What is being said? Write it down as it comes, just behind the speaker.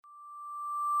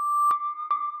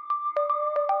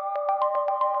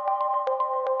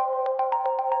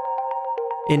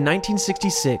In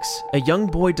 1966, a young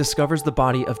boy discovers the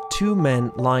body of two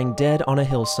men lying dead on a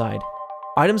hillside.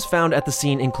 Items found at the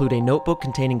scene include a notebook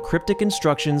containing cryptic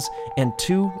instructions and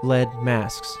two lead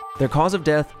masks. Their cause of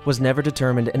death was never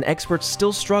determined, and experts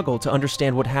still struggle to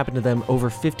understand what happened to them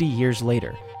over 50 years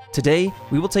later. Today,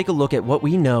 we will take a look at what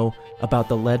we know about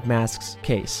the lead masks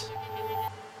case.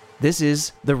 This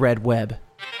is the Red Web.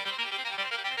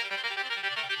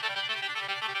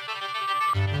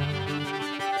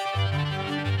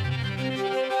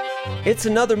 It's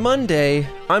another Monday.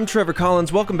 I'm Trevor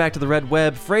Collins. Welcome back to the Red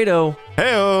Web. Fredo.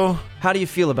 Heyo. How do you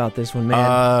feel about this one,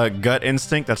 man? Gut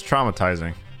instinct. That's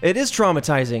traumatizing. It is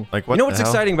traumatizing. Like, what you know the what's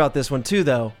hell? exciting about this one too,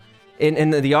 though?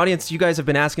 In the audience, you guys have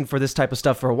been asking for this type of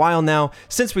stuff for a while now,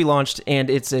 since we launched,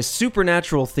 and it's a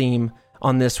supernatural theme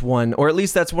on this one, or at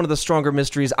least that's one of the stronger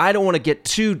mysteries. I don't want to get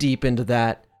too deep into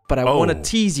that, but I want to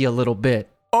tease you a little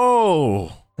bit.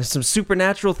 Oh. There's some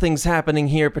supernatural things happening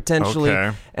here, potentially,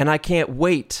 Okay. and I can't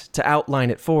wait to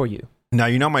outline it for you. Now,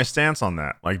 you know my stance on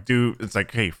that. Like, it's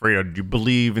like, hey, Fredo, do you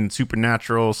believe in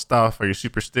supernatural stuff? Are you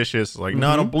superstitious? Like, no,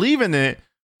 I don't believe in it,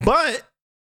 but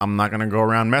I'm not going to go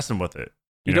around messing with it.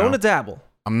 You don't want to dabble.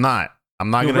 I'm not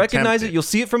going to You'll recognize it. You'll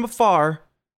see it from afar,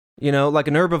 you know, like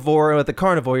an herbivore at the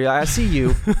carnivore. I see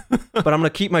you, but I'm going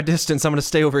to keep my distance. I'm going to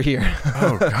stay over here.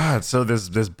 Oh, God. So this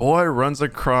boy runs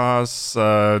across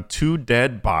two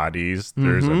dead bodies.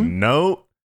 There's a note,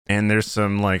 and there's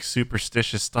some, like,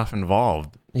 superstitious stuff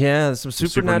involved. Yeah, some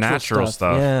supernatural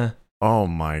stuff. Yeah. Oh,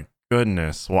 my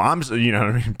goodness. Well,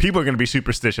 people are going to be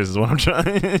superstitious is what I'm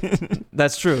trying.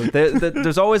 That's true.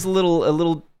 There's always a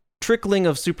little trickling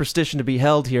of superstition to be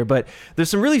held here, but there's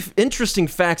some really interesting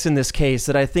facts in this case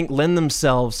that I think lend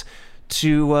themselves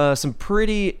to some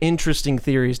pretty interesting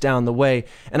theories down the way.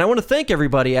 And I want to thank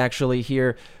everybody actually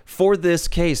here for this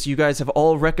case. You guys have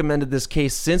all recommended this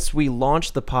case since we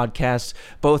launched the podcast,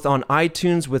 both on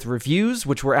iTunes with reviews,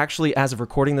 which we're actually, as of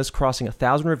recording this, crossing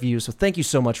 1,000 reviews. So thank you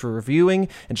so much for reviewing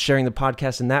and sharing the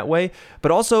podcast in that way,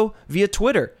 but also via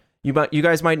Twitter. You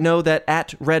guys might know that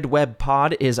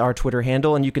 @RedWebPod is our Twitter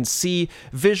handle, and you can see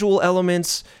visual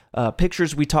elements,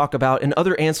 pictures we talk about, and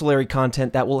other ancillary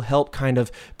content that will help kind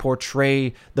of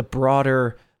portray the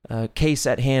broader case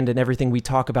at hand and everything we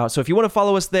talk about. So if you want to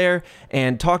follow us there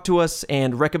and talk to us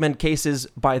and recommend cases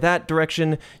by that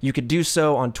direction, you could do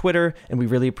so on Twitter, and we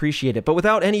really appreciate it. But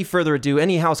without any further ado,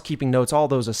 any housekeeping notes, all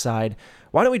those aside,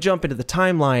 why don't we jump into the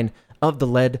timeline of the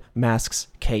lead masks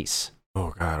case?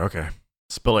 Oh, God. Okay.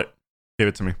 Spill it. Give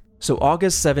it to me. So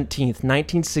August 17th,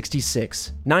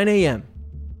 1966, 9 a.m.,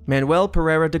 Manuel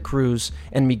Pereira de Cruz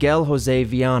and Miguel Jose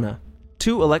Viana,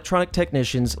 two electronic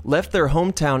technicians, left their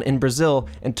hometown in Brazil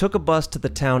and took a bus to the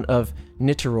town of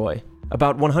Niterói,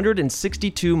 about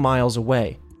 162 miles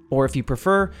away, or if you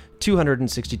prefer,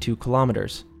 262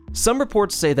 kilometers. Some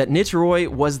reports say that Niterói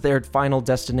was their final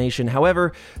destination.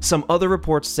 However, some other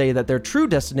reports say that their true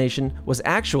destination was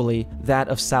actually that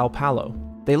of Sao Paulo.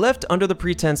 They left under the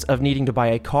pretense of needing to buy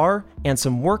a car and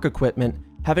some work equipment,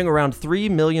 having around $3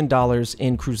 million in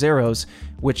cruzeiros,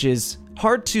 which is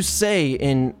hard to say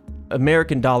in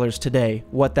American dollars today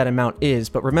what that amount is.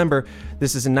 But remember,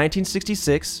 this is in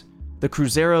 1966. The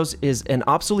cruzeiros is an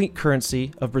obsolete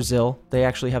currency of Brazil. They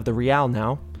actually have the real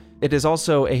now. It is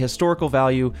also a historical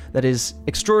value that is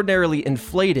extraordinarily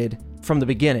inflated from the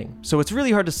beginning. So it's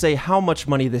really hard to say how much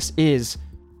money this is,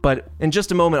 but in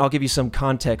just a moment, I'll give you some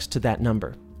context to that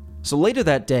number. So later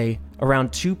that day,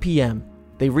 around 2 p.m.,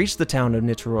 they reached the town of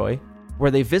Niterói, where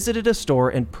they visited a store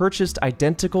and purchased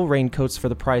identical raincoats for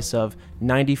the price of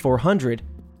 9,400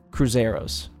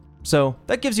 cruzeiros. So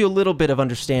that gives you a little bit of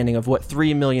understanding of what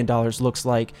 $3 million looks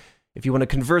like. If you want to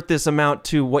convert this amount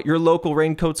to what your local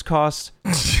raincoats cost,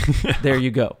 there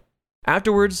you go.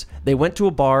 Afterwards, they went to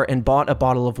a bar and bought a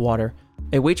bottle of water.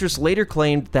 A waitress later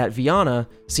claimed that Viana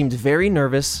seemed very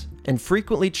nervous and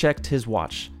frequently checked his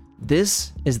watch.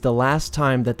 This is the last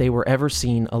time that they were ever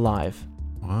seen alive.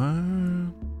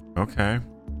 What? Okay.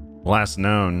 Last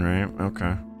known, right?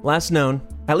 Okay. Last known,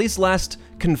 at least last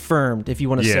confirmed, if you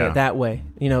want to say it that way.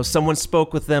 You know, someone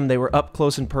spoke with them, they were up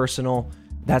close and personal.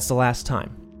 That's the last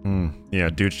time. Yeah,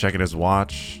 dude's checking his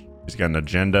watch. He's got an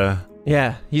agenda.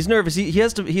 Yeah, he's nervous.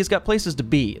 He's got places to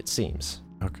be, it seems.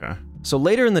 Okay. So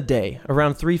later in the day,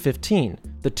 around 3:15,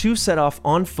 the two set off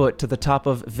on foot to the top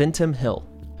of Vintem Hill.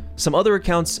 Some other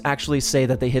accounts actually say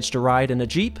that they hitched a ride in a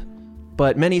Jeep,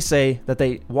 but many say that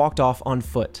they walked off on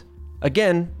foot.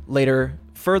 Again, later,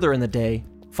 further in the day,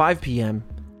 5 p.m.,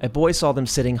 a boy saw them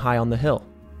sitting high on the hill.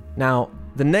 Now,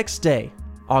 the next day,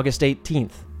 August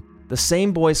 18th, the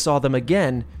same boy saw them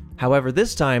again. However,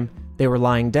 this time, they were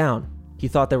lying down. He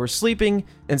thought they were sleeping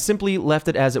and simply left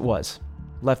it as it was.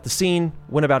 Left the scene,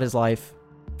 went about his life,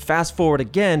 Fast forward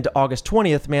again to August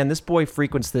 20th, man, this boy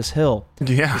frequents this hill.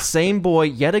 Yeah. The same boy,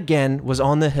 yet again, was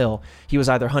on the hill. He was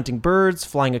either hunting birds,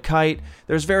 flying a kite.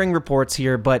 There's varying reports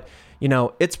here, but, you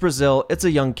know, it's Brazil. It's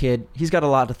a young kid. He's got a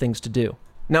lot of things to do.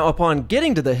 Now, upon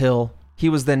getting to the hill, he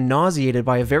was then nauseated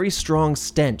by a very strong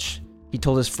stench. He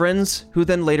told his friends, who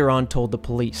then later on told the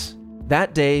police.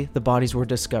 That day, the bodies were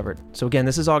discovered. So again,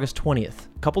 this is August 20th,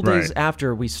 a couple days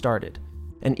after we started.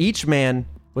 And each man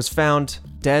was found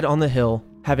dead on the hill,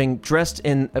 having dressed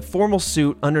in a formal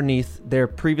suit underneath their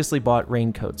previously bought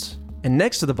raincoats. And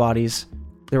next to the bodies,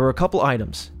 there were a couple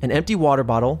items. An empty water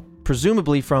bottle,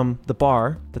 presumably from the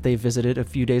bar that they visited a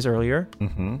few days earlier.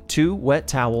 2 wet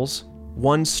towels,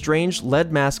 1 strange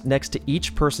lead mask next to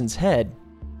each person's head,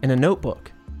 and a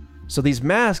notebook. So these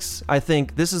masks, I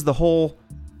think this is the whole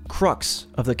crux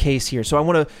of the case here. So I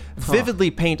want to vividly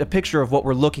paint a picture of what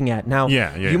we're looking at. Now,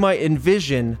 you might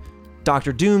envision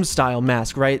Dr. Doom style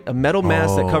mask, right? A metal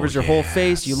mask that covers your whole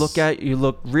face. You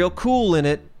look real cool in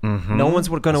it. No one's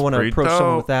going to want to approach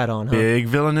someone with that on, huh? Big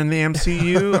villain in the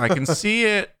MCU. I can see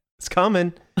it. It's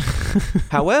coming.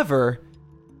 However,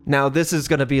 now this is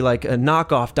going to be like a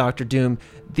knockoff Dr. Doom.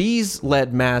 These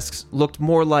lead masks looked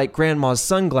more like grandma's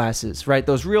sunglasses, right?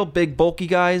 Those real big bulky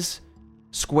guys,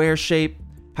 square shape.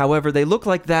 However, they look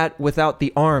like that without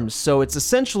the arms. So it's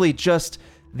essentially just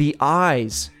the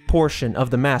eyes portion of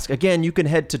the mask. Again, you can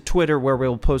head to Twitter where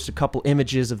we'll post a couple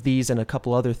images of these and a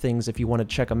couple other things if you want to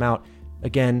check them out.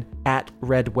 Again, at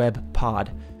RedWebPod.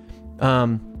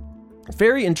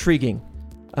 Very intriguing.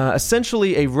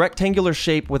 Essentially a rectangular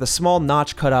shape with a small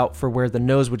notch cut out for where the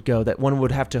nose would go that one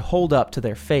would have to hold up to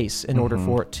their face in order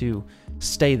for it to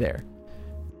stay there.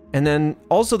 And then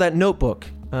also that notebook.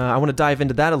 I want to dive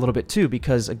into that a little bit too,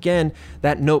 because again,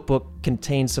 that notebook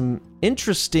contains some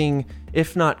interesting,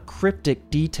 if not cryptic,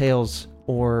 details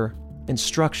or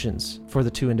instructions for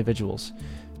the 2 individuals.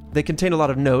 They contain a lot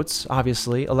of notes,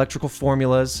 obviously, electrical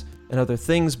formulas and other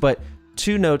things, but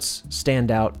 2 notes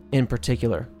stand out in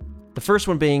particular. The first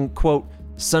one being, quote,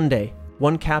 Sunday,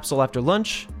 1 capsule after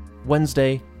lunch,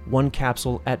 Wednesday, 1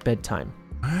 capsule at bedtime.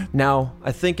 Now,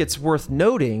 I think it's worth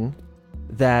noting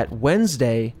that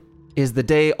Wednesday is the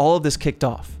day all of this kicked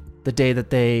off. The day that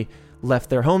they left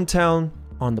their hometown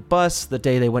on the bus, the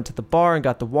day they went to the bar and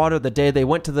got the water, the day they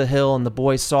went to the hill and the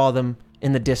boys saw them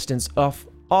in the distance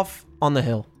off on the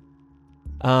hill.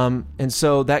 And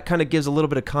so that kind of gives a little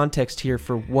bit of context here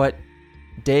for what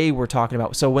day we're talking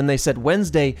about. So when they said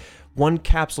Wednesday, 1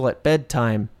 capsule at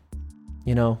bedtime,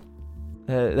 you know,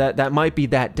 that might be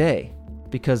that day,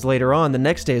 because later on, the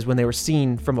next day is when they were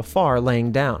seen from afar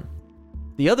laying down.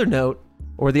 The other note,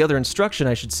 or the other instruction,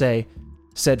 I should say,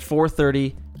 said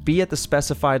 4:30, be at the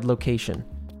specified location.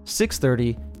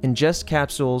 6:30, ingest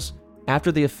capsules.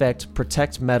 After the effect,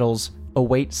 protect metals.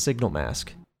 Await signal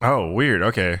mask. Oh, weird.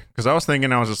 Okay. Because I was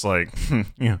thinking, I was just like,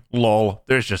 lol,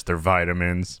 there's just their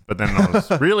vitamins. But then I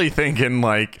was really thinking,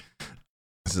 like,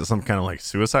 is it some kind of like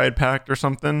suicide pact or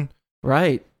something?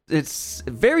 Right. It's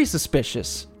very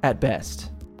suspicious at best.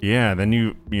 Yeah. Then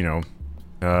you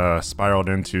spiraled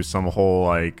into some whole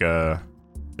like,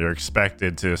 they're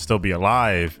expected to still be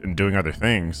alive and doing other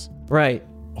things. Right.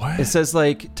 What? It says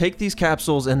like, take these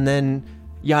capsules and then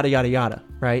yada, yada, yada,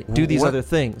 right? Do these other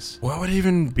things. What would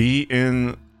even be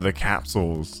in the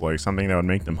capsules? Like something that would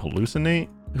make them hallucinate?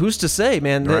 Who's to say,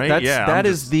 man? Right? That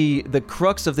is the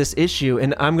crux of this issue.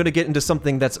 And I'm going to get into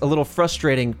something that's a little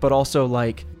frustrating, but also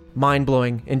like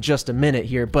mind-blowing in just a minute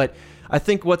here. But I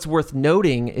think what's worth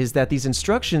noting is that these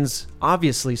instructions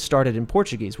obviously started in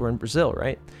Portuguese. We're in Brazil,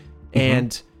 right?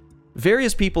 And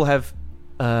various people have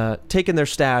taken their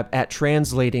stab at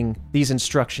translating these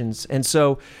instructions. And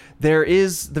so there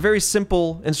is the very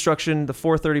simple instruction, the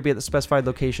 4:30 be at the specified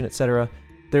location, etc.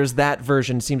 There's that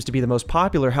version, seems to be the most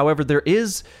popular. However, there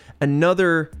is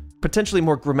another potentially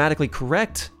more grammatically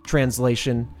correct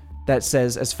translation that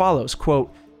says as follows,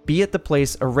 quote, be at the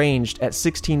place arranged at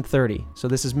 16:30. So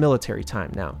this is military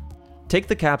time now. Take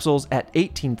the capsules at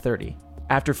 18:30.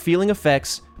 After feeling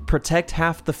effects, protect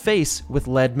half the face with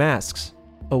lead masks.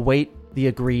 Await the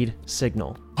agreed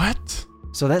signal. What?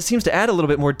 So that seems to add a little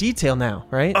bit more detail now,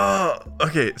 right?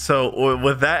 Okay. So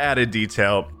with that added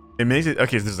detail, it makes it,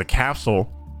 okay, so there's a capsule.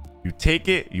 You take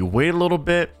it, you wait a little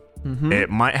bit. It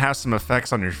might have some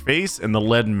effects on your face, and the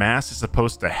lead mask is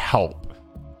supposed to help.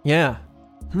 Yeah.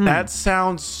 That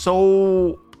sounds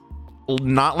so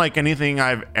not like anything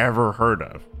I've ever heard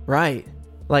of. Right.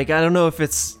 Like, I don't know if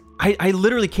it's I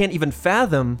literally can't even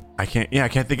fathom I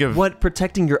can't think of what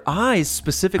protecting your eyes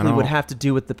specifically would have to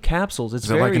do with the capsules. It's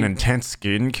Is it like an intense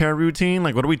skincare routine?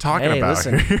 Like, what are we talking about?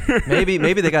 Listen, maybe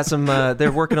they got some.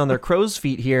 They're working on their crow's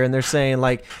feet here, and they're saying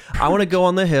like, I want to go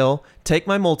on the hill, take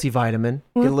my multivitamin,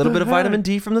 get a little bit of vitamin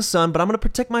D from the sun, but I'm going to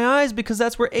protect my eyes because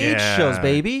that's where age shows,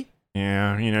 baby.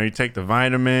 Yeah, you take the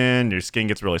vitamin, your skin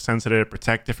gets really sensitive,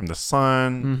 protect it from the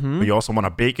sun, but you also want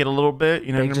to bake it a little bit.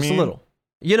 You know what I mean? Just a little.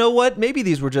 You know what? Maybe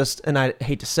these were just, and I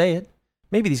hate to say it,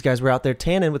 maybe these guys were out there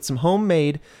tanning with some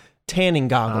homemade tanning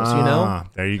goggles, you know?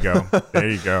 There you go. There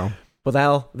you go.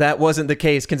 Well, that wasn't the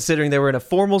case, considering they were in a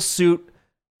formal suit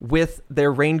with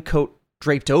their raincoat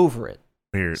draped over it.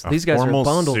 Weird. So these guys are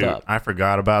bundled up. I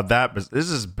forgot about that. But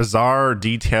this is bizarre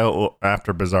detail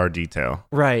after bizarre detail.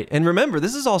 Right. And remember,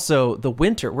 this is also the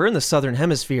winter. We're in the southern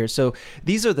hemisphere, so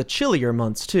these are the chillier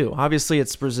months, too. Obviously,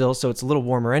 it's Brazil, so it's a little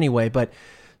warmer anyway, but...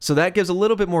 So that gives a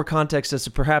little bit more context as to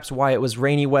perhaps why it was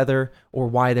rainy weather or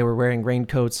why they were wearing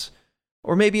raincoats.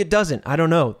 Or maybe it doesn't. I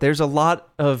don't know. There's a lot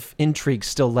of intrigue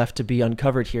still left to be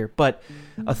uncovered here. But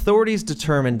authorities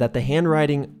determined that the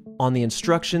handwriting on the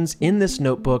instructions in this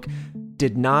notebook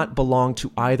did not belong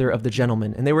to either of the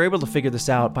gentlemen. And they were able to figure this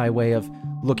out by way of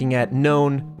looking at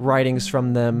known writings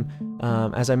from them.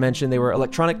 As I mentioned, they were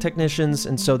electronic technicians,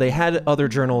 and so they had other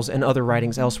journals and other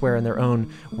writings elsewhere in their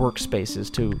own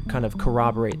workspaces to kind of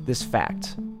corroborate this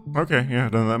fact. Okay, yeah,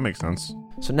 that makes sense.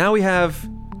 So now we have,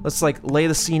 let's lay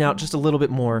the scene out just a little bit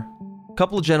more. A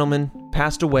couple of gentlemen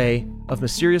passed away of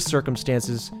mysterious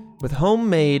circumstances with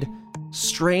homemade,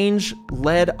 strange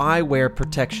lead eyewear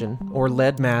protection, or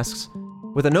lead masks,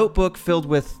 with a notebook filled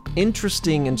with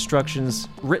interesting instructions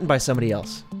written by somebody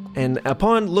else. And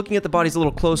upon looking at the bodies a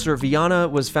little closer, Viana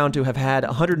was found to have had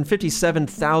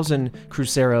 157,000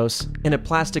 cruceros in a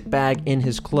plastic bag in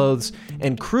his clothes,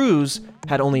 and Cruz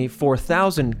had only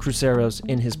 4,000 cruceros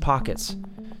in his pockets.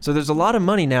 So there's a lot of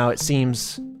money now, it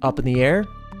seems, up in the air.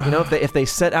 You know, if they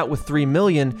set out with 3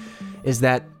 million, is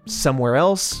that somewhere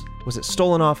else? Was it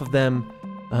stolen off of them?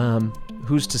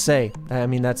 Who's to say? I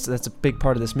mean, that's a big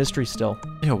part of this mystery still.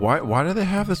 Yeah, why do they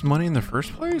have this money in the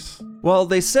first place? Well,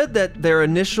 they said that their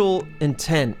initial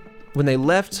intent when they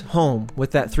left home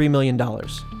with that $3 million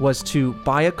was to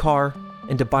buy a car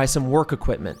and to buy some work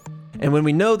equipment. And when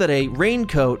we know that a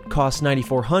raincoat costs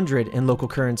 $9,400 in local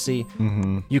currency,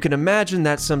 you can imagine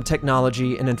that some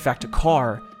technology, and in fact a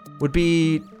car, would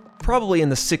be probably in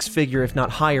the six-figure, if not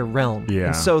higher realm. Yeah.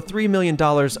 And so $3 million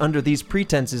under these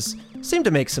pretenses seemed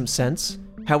to make some sense.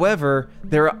 However,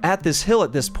 they're at this hill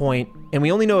at this point, and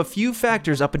we only know a few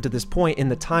factors up until this point in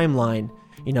the timeline.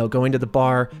 You know, going to the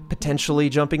bar, potentially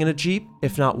jumping in a Jeep,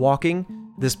 if not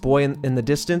walking, this boy in the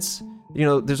distance. You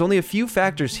know, there's only a few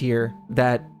factors here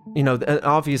that, you know,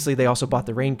 obviously they also bought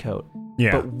the raincoat.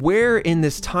 Yeah. But where in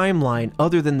this timeline,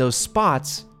 other than those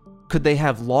spots, could they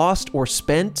have lost or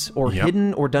spent or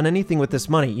hidden or done anything with this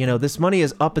money? You know, this money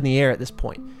is up in the air at this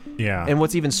point. Yeah. And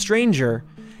what's even stranger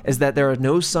is that there are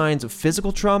no signs of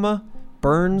physical trauma,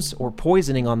 burns, or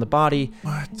poisoning on the body.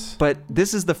 What? But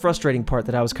this is the frustrating part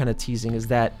that I was kind of teasing, is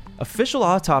that official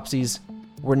autopsies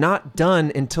were not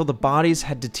done until the bodies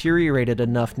had deteriorated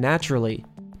enough naturally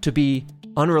to be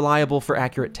unreliable for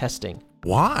accurate testing.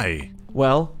 Why?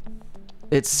 Well,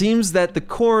 it seems that the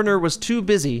coroner was too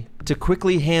busy to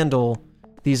quickly handle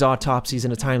these autopsies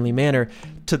in a timely manner,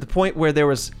 to the point where they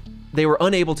were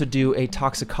unable to do a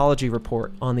toxicology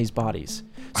report on these bodies.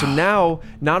 So now,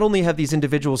 not only have these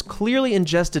individuals clearly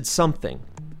ingested something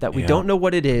that we don't know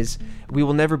what it is, we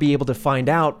will never be able to find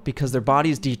out because their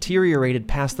bodies deteriorated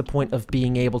past the point of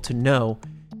being able to know.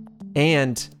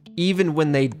 And even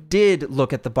when they did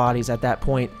look at the bodies at that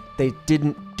point, they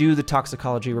didn't do the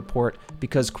toxicology report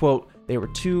because, quote, they were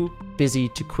too busy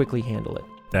to quickly handle it.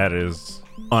 That is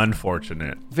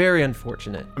unfortunate. Very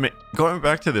unfortunate. I mean, going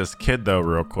back to this kid, though,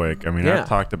 real quick. I mean, I've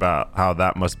talked about how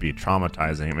that must be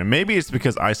traumatizing. I mean, maybe it's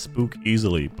because I spook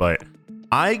easily, but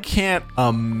I can't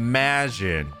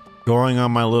imagine going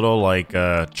on my little,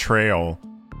 trail,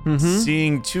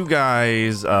 seeing two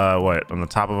guys, on the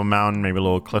top of a mountain, maybe a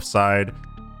little cliffside.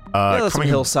 Some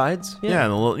hillsides. Yeah,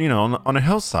 on a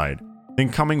hillside. Then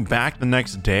coming back the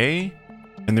next day,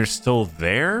 and they're still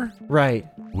there? Right.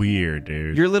 Weird,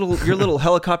 dude. Your little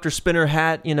helicopter spinner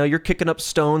hat, you know, you're kicking up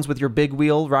stones with your big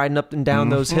wheel, riding up and down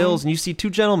those hills, and you see two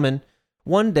gentlemen,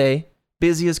 one day,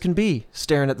 busy as can be,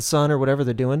 staring at the sun or whatever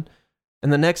they're doing,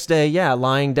 and the next day,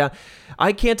 lying down.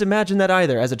 I can't imagine that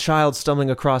either, as a child stumbling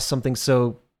across something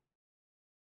so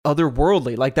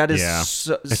otherworldly. Like, that is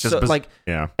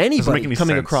anybody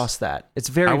coming across that. It's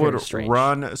very, very strange. I would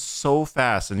run so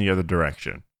fast in the other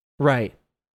direction. Right.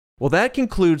 Well, that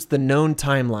concludes the known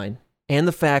timeline and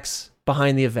the facts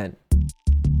behind the event.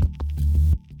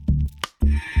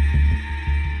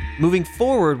 Moving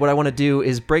forward, what I want to do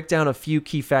is break down a few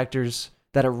key factors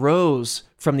that arose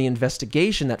from the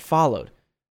investigation that followed.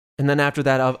 And then after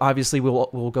that, obviously,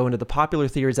 we'll go into the popular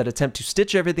theories that attempt to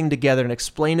stitch everything together and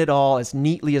explain it all as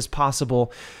neatly as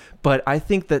possible. But I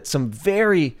think that some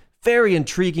very, very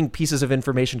intriguing pieces of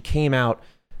information came out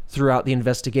throughout the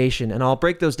investigation. And I'll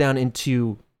break those down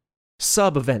into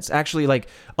sub-events, actually like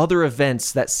other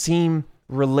events that seem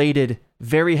related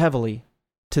very heavily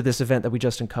to this event that we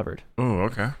just uncovered. Oh,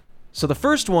 okay. So the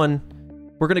first one,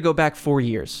 we're going to go back 4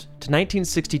 years, to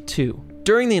 1962.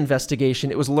 During the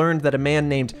investigation, it was learned that a man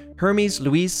named Hermes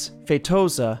Luis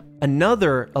Feitosa,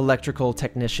 another electrical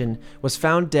technician, was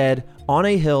found dead on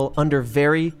a hill under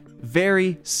very,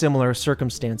 very similar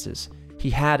circumstances. He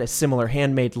had a similar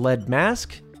handmade lead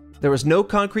mask, there was no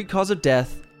concrete cause of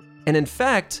death, and in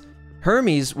fact,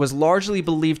 Hermes was largely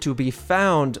believed to be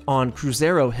found on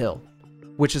Cruzeiro Hill,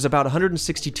 which is about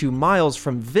 162 miles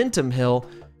from Vintom Hill,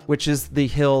 which is the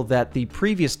hill that the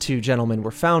previous two gentlemen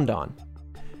were found on.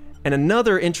 And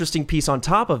another interesting piece on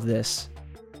top of this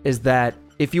is that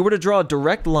if you were to draw a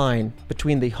direct line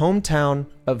between the hometown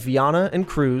of Viana and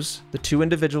Cruz, the two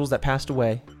individuals that passed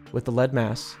away with the lead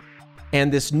masks,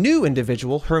 and this new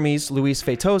individual, Hermes Luis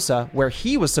Feitosa, where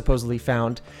he was supposedly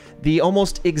found, the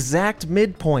almost exact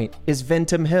midpoint is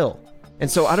Vintom Hill. And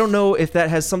so I don't know if that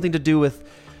has something to do with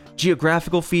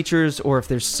geographical features or if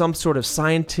there's some sort of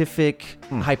scientific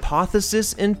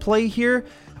hypothesis in play here,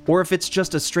 or if it's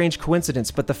just a strange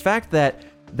coincidence. But the fact that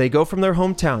they go from their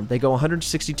hometown, they go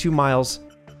 162 miles,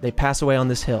 they pass away on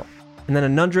this hill, and then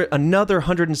another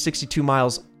 162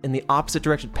 miles in the opposite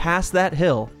direction past that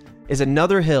hill is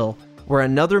another hill where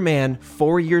another man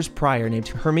 4 years prior named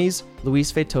Hermes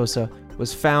Luis Feitosa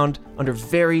was found under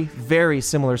very, very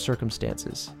similar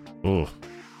circumstances. Oh,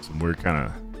 some weird kind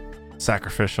of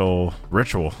sacrificial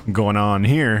ritual going on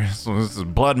here. So this is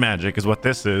blood magic is what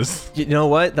this is. You know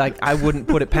what? Like, I wouldn't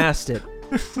put it past it.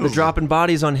 They're dropping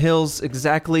bodies on hills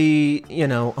exactly,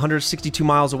 162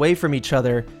 miles away from each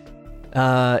other.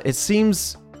 It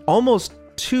seems almost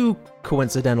too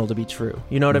coincidental to be true.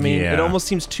 You know what I mean? Yeah. It almost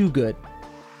seems too good.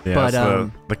 Yeah, but,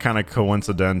 it's the kind of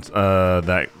coincidence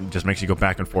that just makes you go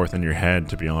back and forth in your head,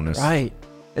 to be honest. Right.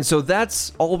 And so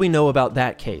that's all we know about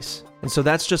that case. And so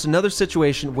that's just another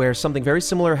situation where something very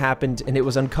similar happened and it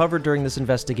was uncovered during this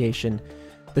investigation.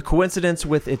 The coincidence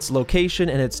with its location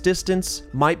and its distance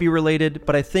might be related,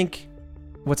 but I think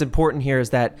what's important here is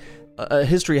that a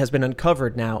history has been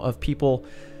uncovered now of people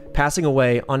passing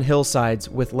away on hillsides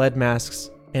with lead masks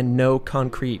and no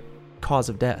concrete cause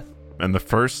of death. And the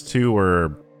first two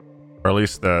were, or at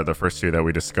least the first two that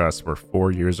we discussed, were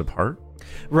 4 years apart?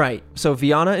 Right. So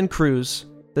Viana and Cruz,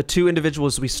 the two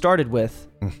individuals we started with,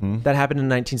 that happened in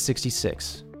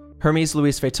 1966. Hermes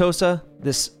Luis Feitosa,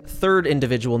 this third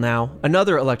individual now,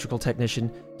 another electrical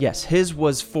technician, yes, his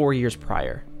was 4 years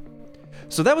prior.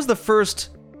 So that was the first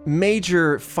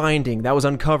major finding that was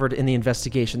uncovered in the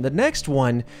investigation. The next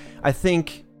one, I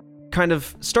think, kind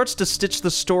of starts to stitch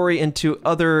the story into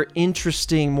other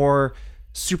interesting, more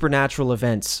supernatural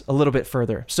events a little bit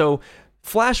further. So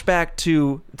flashback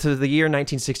to the year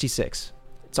 1966.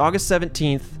 It's August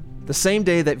 17th, the same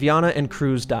day that Viana and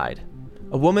Cruz died.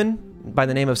 A woman by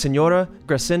the name of Senora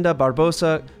Gracinda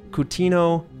Barbosa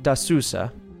Coutinho da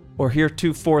Sousa, or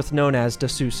heretofore known as da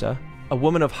Sousa, a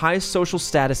woman of high social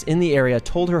status in the area,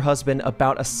 told her husband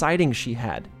about a sighting she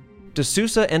had. Da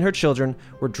Sousa and her children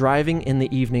were driving in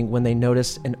the evening when they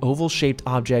noticed an oval-shaped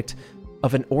object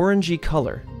of an orangey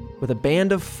color with a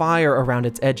band of fire around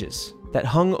its edges that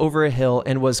hung over a hill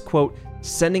and was, quote,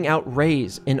 sending out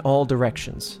rays in all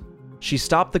directions. She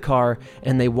stopped the car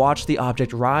and they watched the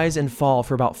object rise and fall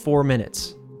for about 4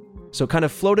 minutes. So it kind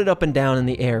of floated up and down in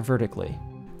the air vertically.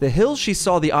 The hill she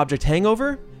saw the object hang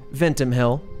over, Vintom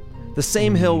Hill, the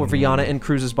same hill where Viana and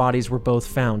Cruz's bodies were both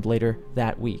found later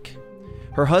that week.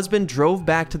 Her husband drove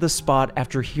back to the spot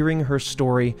after hearing her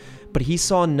story, but he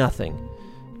saw nothing.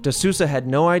 Da Sousa had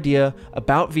no idea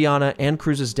about Viana and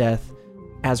Cruz's death,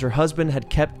 as her husband had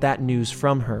kept that news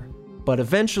from her. But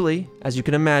eventually, as you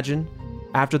can imagine,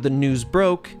 after the news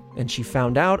broke and she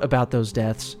found out about those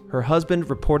deaths, her husband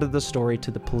reported the story to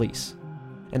the police.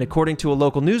 And according to a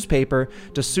local newspaper,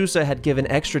 Da Sousa had given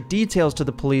extra details to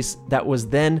the police that was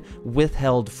then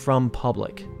withheld from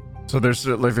public. So there's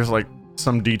like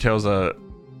some details that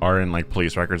are in like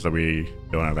police records that we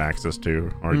don't have access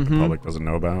to, or the public doesn't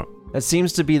know about. That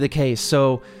seems to be the case.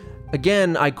 So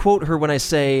again, I quote her when I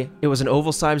say it was an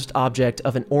oval-sized object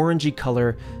of an orangey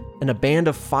color and a band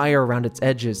of fire around its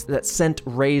edges that sent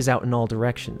rays out in all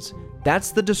directions.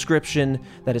 That's the description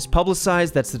that is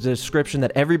publicized. That's the description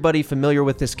that everybody familiar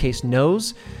with this case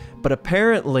knows. But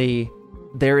apparently,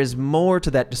 there is more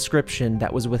to that description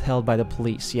that was withheld by the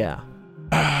police, yeah.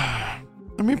 I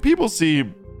mean, people see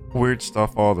weird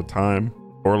stuff all the time,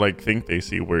 or like think they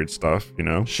see weird stuff, you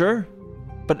know? Sure.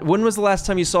 But when was the last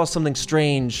time you saw something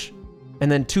strange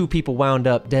and then 2 people wound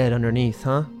up dead underneath,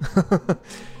 huh?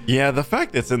 Yeah, the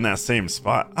fact it's in that same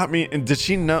spot. I mean, did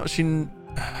she know?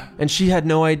 And she had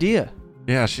no idea.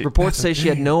 Yeah, Reports say she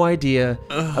had no idea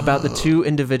about the 2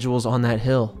 individuals on that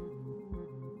hill.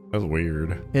 That's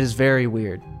weird. It is very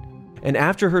weird. And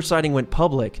after her sighting went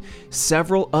public,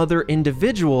 several other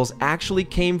individuals actually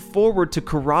came forward to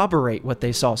corroborate what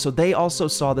they saw. So they also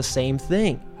saw the same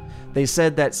thing. They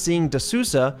said that seeing De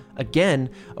Souza, again,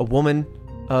 a woman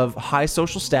of high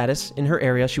social status in her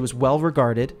area, she was well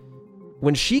regarded.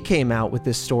 When she came out with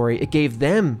this story, it gave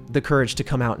them the courage to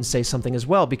come out and say something as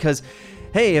well. Because,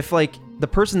 hey, if like the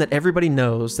person that everybody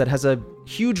knows that has a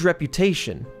huge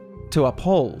reputation to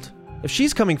uphold, if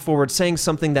she's coming forward saying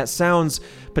something that sounds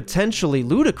potentially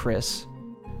ludicrous,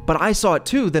 but I saw it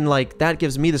too, then like that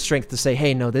gives me the strength to say,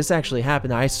 hey, no, this actually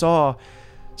happened. I saw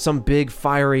some big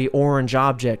fiery orange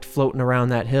object floating around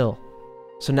that hill.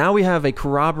 So now we have a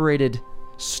corroborated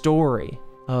story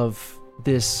of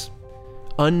this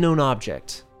unknown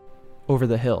object over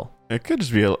the hill. It could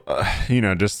just be,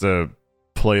 just to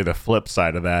play the flip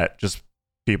side of that, just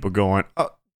people going,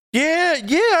 yeah,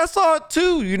 I saw it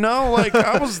too. You know, like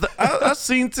I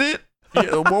seen it.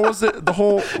 Yeah, what was it? The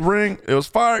whole ring. It was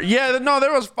fire. Yeah, no,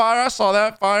 there was fire. I saw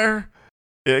that fire.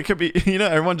 Yeah, it could be.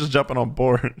 Everyone just jumping on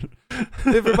board.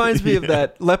 It reminds me of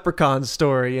that leprechaun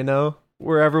story.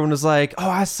 Where everyone was like, "Oh,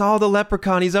 I saw the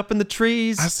leprechaun. He's up in the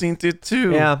trees. I seen it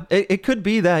too." Yeah, it could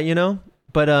be that.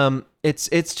 But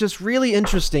it's just really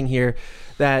interesting here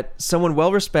that someone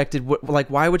well respected. Like,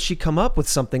 why would she come up with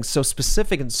something so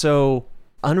specific and so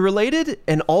unrelated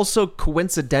and also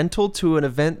coincidental to an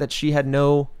event that she had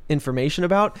no information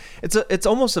about? It's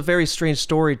almost a very strange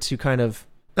story to kind of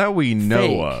that we know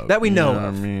fake, of. that we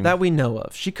know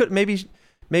of. She could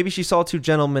maybe she saw 2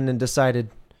 gentlemen and decided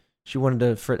she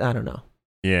wanted to. I don't know.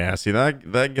 Yeah, see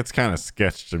that gets kind of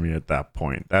sketched to me at that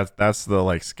point. That's the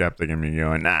like skeptic in me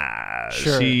going, nah.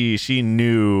 Sure. She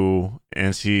knew,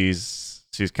 and she's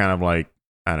kind of like,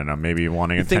 I don't know, maybe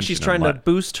wanting attention. You think she's trying to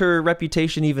boost her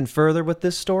reputation even further with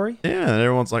this story? Yeah, and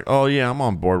everyone's like, oh yeah, I'm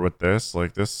on board with this.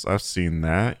 Like this, I've seen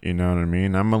that. You know what I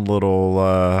mean? I'm a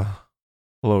little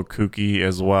kooky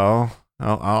as well.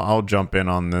 I'll jump in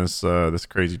on this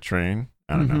crazy train.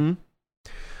 I don't know.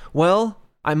 Well,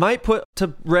 I might put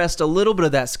to rest a little bit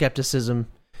of that skepticism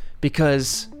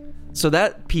because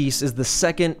that piece is the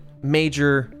second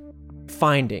major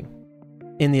finding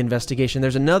in the investigation.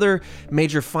 There's another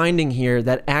major finding here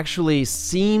that actually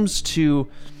seems to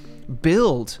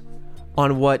build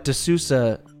on what De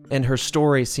Souza and her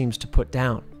story seems to put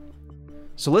down.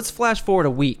 So let's flash forward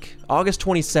a week, August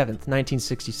 27th,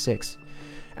 1966.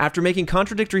 After making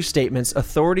contradictory statements,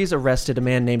 authorities arrested a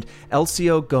man named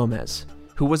Elcio Gomez,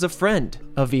 who was a friend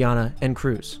of Viana and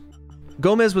Cruz.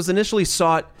 Gomez was initially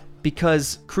sought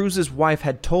because Cruz's wife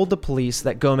had told the police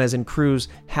that Gomez and Cruz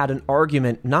had an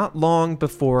argument not long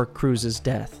before Cruz's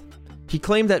death. He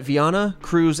claimed that Viana,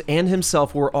 Cruz, and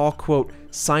himself were all, quote,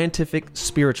 scientific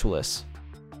spiritualists,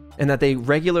 and that they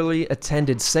regularly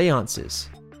attended seances,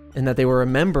 and that they were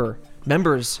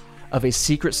members of a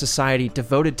secret society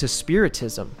devoted to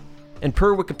spiritism. And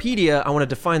per Wikipedia, I want to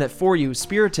define that for you.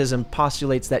 Spiritism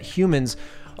postulates that humans,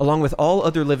 along with all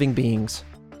other living beings,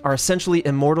 are essentially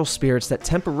immortal spirits that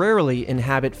temporarily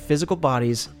inhabit physical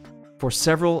bodies for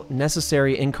several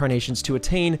necessary incarnations to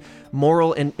attain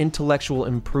moral and intellectual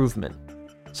improvement.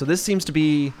 So this seems to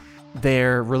be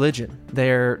their religion,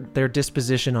 their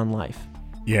disposition on life.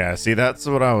 Yeah, see, that's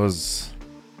what I was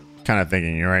kind of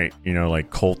thinking. You're right,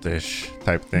 like cultish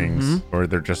type things, or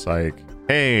they're just like,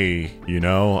 hey,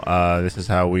 this is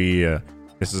how we,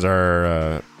 this is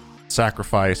our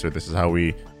sacrifice, or this is how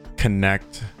we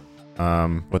connect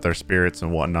with our spirits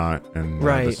and whatnot, and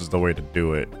right. This is the way to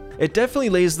do it. It definitely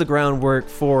lays the groundwork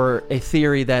for a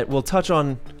theory that we'll touch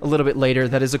on a little bit later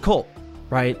that is a cult,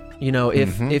 right?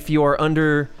 If you are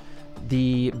under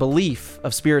the belief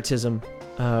of spiritism,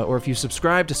 or if you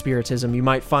subscribe to spiritism, you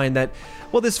might find that,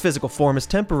 well, this physical form is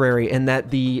temporary and that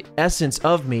the essence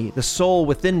of me, the soul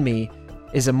within me,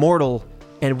 is immortal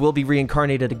and will be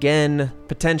reincarnated again,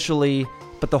 potentially,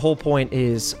 but the whole point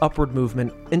is upward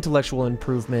movement, intellectual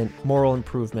improvement, moral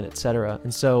improvement, etc.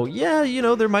 And so, yeah,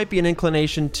 there might be an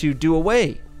inclination to do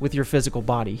away with your physical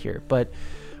body here. But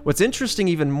what's interesting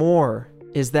even more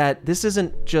is that this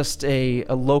isn't just a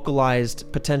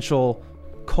localized potential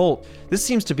cult. This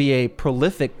seems to be a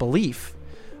prolific belief,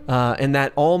 and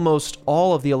that almost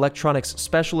all of the electronics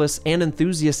specialists and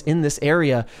enthusiasts in this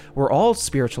area were all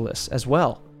spiritualists as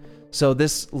well. So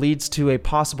this leads to a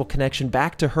possible connection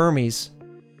back to Hermes,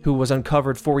 who was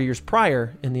uncovered 4 years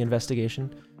prior in the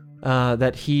investigation,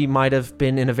 that he might have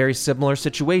been in a very similar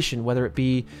situation, whether it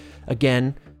be,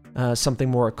 again, something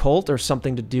more occult or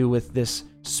something to do with this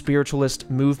spiritualist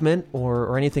movement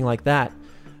or anything like that.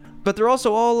 But they're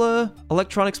also all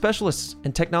electronic specialists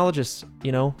and technologists.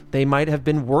 You know, they might have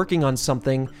been working on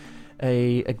something,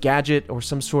 a gadget or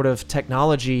some sort of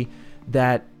technology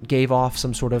that gave off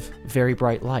some sort of very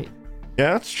bright light.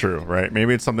 Yeah, that's true, right?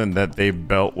 Maybe it's something that they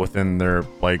built within their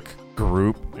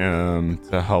group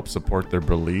to help support their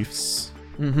beliefs.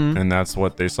 Mm-hmm. And that's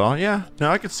what they saw. Yeah,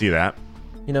 no, I could see that.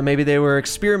 You know, maybe they were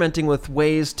experimenting with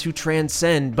ways to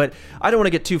transcend, but I don't want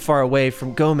to get too far away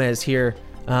from Gomez here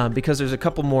because there's a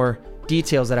couple more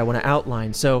details that I want to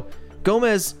outline. So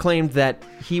Gomez claimed that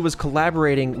he was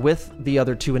collaborating with the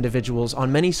other two individuals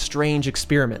on many strange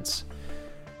experiments.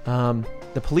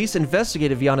 The police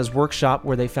investigated Viana's workshop,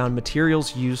 where they found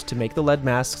materials used to make the lead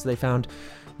masks. They found,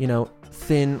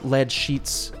 thin lead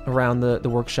sheets around the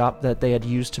workshop that they had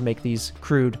used to make these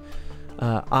crude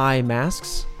eye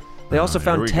masks. They also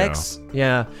found texts.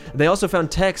 Yeah, they also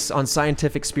found texts on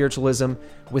scientific spiritualism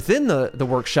within the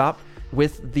workshop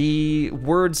with the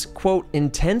words, quote,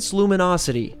 intense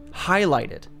luminosity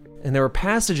highlighted. And there were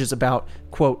passages about,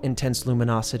 quote, intense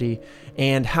luminosity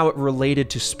and how it related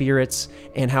to spirits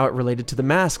and how it related to the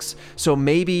masks. So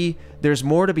maybe there's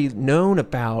more to be known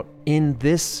about in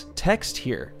this text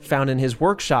here found in his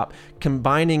workshop,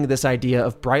 combining this idea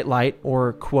of bright light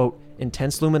or, quote,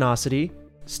 intense luminosity,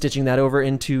 stitching that over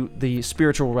into the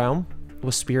spiritual realm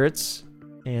with spirits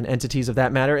and entities of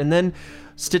that matter, and then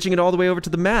stitching it all the way over to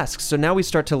the masks. So now we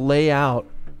start to lay out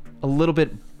a little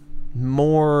bit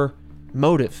more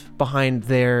motive behind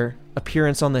their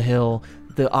appearance on the hill,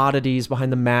 the oddities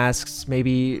behind the masks,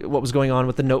 maybe what was going on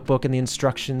with the notebook and the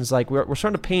instructions. Like we're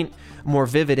starting to paint a more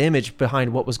vivid image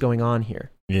behind what was going on here.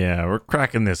 Yeah, we're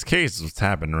cracking this case. What's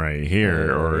happened right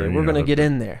here? We're going to get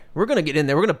in there. We're going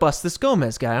to bust this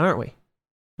Gomez guy, aren't we?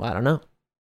 Well, I don't know.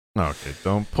 Okay,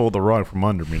 don't pull the rug from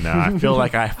under me now. I feel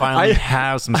like I finally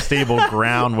have some stable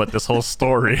ground with this whole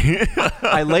story.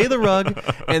 I lay the rug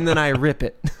and then I rip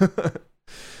it.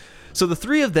 So the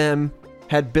three of them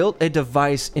had built a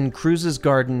device in Cruz's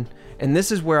garden, and this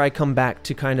is where I come back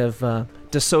to kind of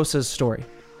De Sosa's story.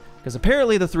 Because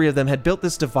apparently the three of them had built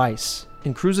this device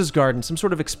in Cruz's garden, some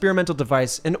sort of experimental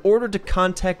device, in order to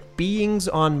contact beings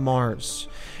on Mars.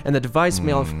 And the device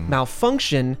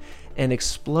malfunctioned and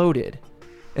exploded.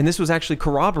 And this was actually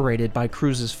corroborated by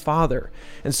Cruz's father.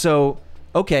 And so,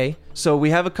 okay, so we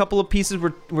have a couple of pieces.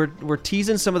 We're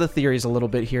teasing some of the theories a little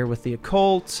bit here with the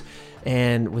occult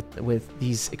and with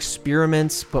these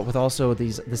experiments, but with also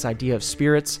this idea of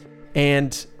spirits.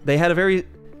 And they had a very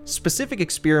specific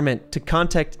experiment to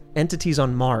contact entities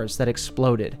on Mars that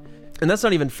exploded. And that's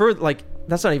not even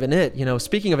that's not even it.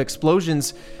 Speaking of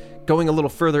explosions, going a little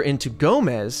further into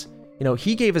Gomez,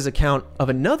 he gave his account of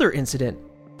another incident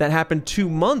that happened 2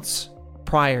 months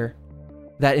prior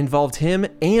that involved him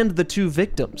and the two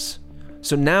victims.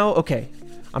 So now, okay,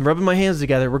 I'm rubbing my hands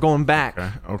together. We're going back.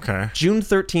 Okay. June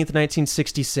 13th,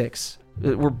 1966.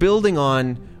 We're building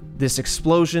on this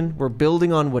explosion. We're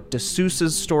building on what De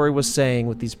Sousa's story was saying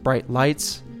with these bright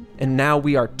lights. And now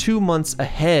we are 2 months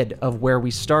ahead of where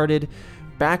we started.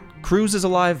 Cruz is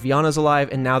alive, Viana's alive,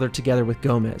 and now they're together with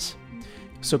Gomez.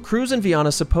 So Cruz and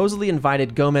Viana supposedly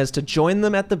invited Gomez to join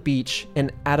them at the beach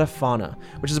in Atafana,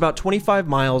 which is about 25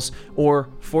 miles or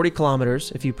 40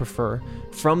 kilometers, if you prefer,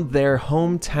 from their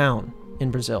hometown in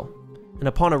Brazil. And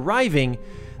upon arriving,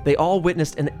 they all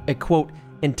witnessed a quote,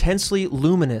 intensely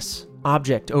luminous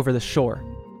object over the shore.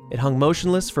 It hung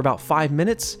motionless for about 5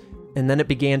 minutes, and then it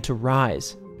began to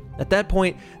rise. At that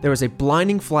point, there was a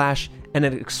blinding flash and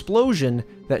an explosion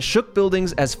that shook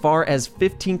buildings as far as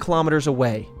 15 kilometers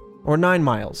away. Or 9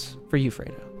 miles for you,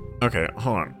 Fredo. Okay,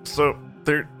 hold on. So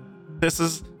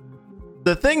this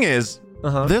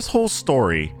whole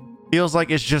story feels like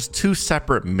it's just two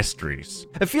separate mysteries.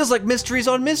 It feels like mysteries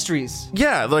on mysteries.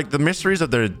 Yeah, like the mysteries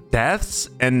of their deaths,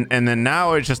 and then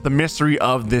now it's just the mystery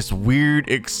of this weird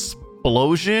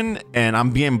explosion, and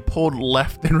I'm being pulled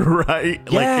left and right,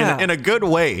 like in a good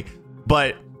way.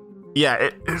 But yeah,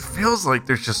 it feels like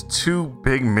there's just two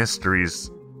big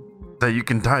mysteries that you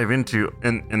can dive into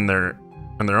in their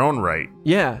own right.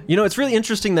 Yeah, it's really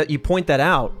interesting that you point that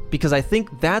out, because I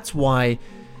think that's why,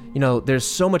 there's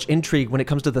so much intrigue when it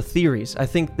comes to the theories. I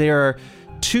think there are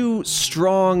two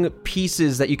strong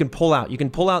pieces that you can pull out. You can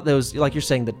pull out those, like you're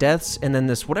saying, the deaths, and then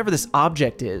this, whatever this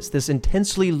object is, this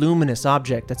intensely luminous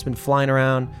object that's been flying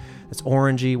around, that's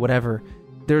orangey, whatever.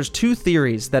 There's two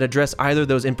theories that address either of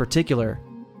those in particular.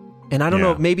 And I don't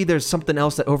know, maybe there's something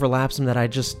else that overlaps them that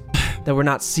that we're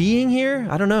not seeing here.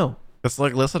 I don't know. It's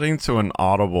like listening to an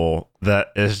audible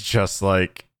that is just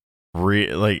like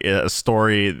a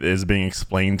story is being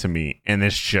explained to me, and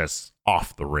it's just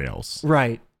off the rails.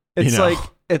 Right. It's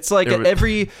like at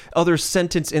every other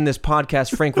sentence in this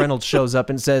podcast, Frank Reynolds shows up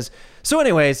and says, "So,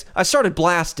 anyways, I started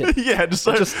blasting." Yeah, just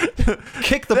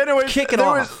kick it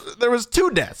off. There was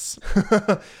 2 deaths,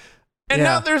 and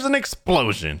now there's an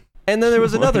explosion. And then there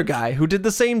was another guy who did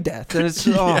the same death, and it's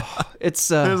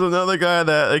there's another guy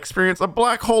that experienced a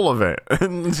black hole event,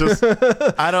 and just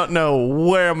I don't know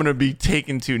where I'm gonna be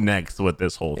taken to next with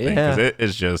this whole thing, because it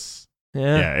is just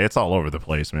it's all over the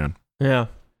place, man. Yeah.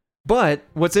 But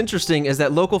what's interesting is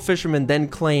that local fishermen then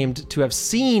claimed to have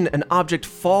seen an object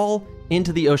fall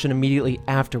into the ocean immediately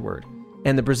afterward.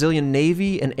 And the Brazilian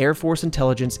Navy and Air Force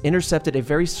intelligence intercepted a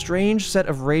very strange set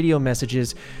of radio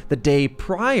messages the day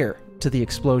prior to the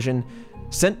explosion,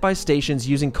 sent by stations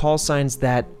using call signs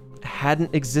that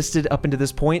hadn't existed up until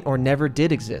this point or never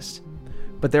did exist.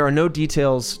 But there are no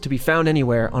details to be found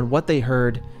anywhere on what they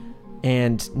heard,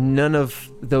 and none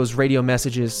of those radio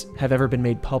messages have ever been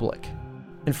made public.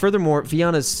 And furthermore,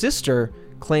 Viana's sister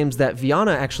claims that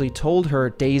Viana actually told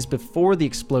her days before the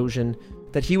explosion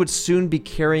that he would soon be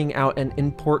carrying out an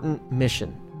important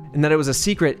mission, and that it was a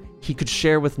secret he could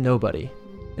share with nobody.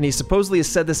 And he supposedly has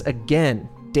said this again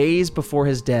days before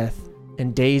his death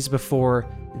and days before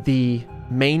the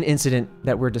main incident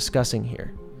that we're discussing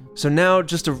here. So now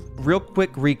just a real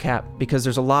quick recap, because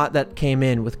there's a lot that came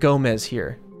in with Gomez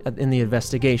here in the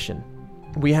investigation.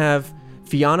 We have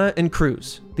Viana and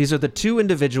Cruz. These are the 2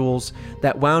 individuals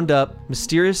that wound up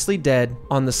mysteriously dead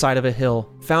on the side of a hill,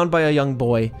 found by a young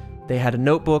boy. They had a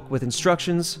notebook with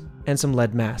instructions and some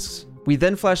lead masks. We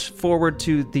then flash forward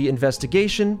to the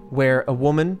investigation, where a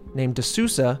woman named De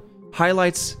Sousa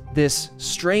highlights this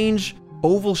strange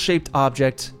oval-shaped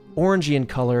object, orangey in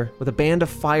color, with a band of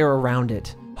fire around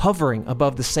it, hovering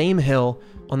above the same hill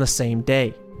on the same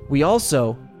day. We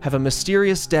also have a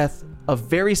mysterious death of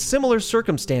very similar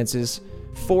circumstances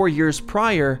 4 years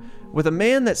prior, with a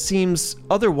man that seems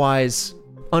otherwise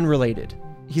unrelated.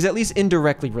 He's at least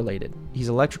indirectly related. He's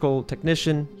an electrical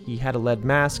technician, he had a lead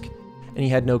mask, and he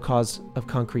had no cause of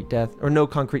concrete death, or no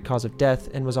concrete cause of death,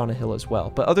 and was on a hill as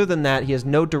well. But other than that, he has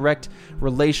no direct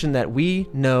relation that we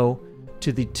know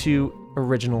to the 2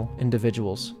 original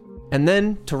individuals. And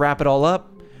then, to wrap it all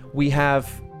up, we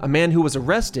have a man who was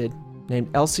arrested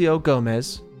named Elcio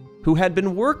Gomez, who had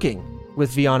been working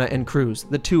with Viana and Cruz,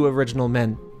 the 2 original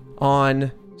men,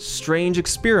 on strange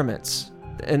experiments.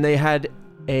 And they had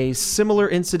a similar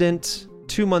incident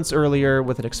 2 months earlier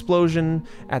with an explosion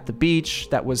at the beach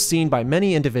that was seen by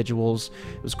many individuals.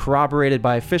 It was corroborated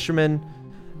by fishermen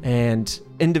and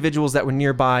individuals that were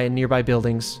nearby in nearby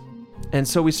buildings. And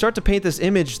so we start to paint this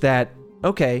image that,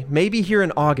 okay, maybe here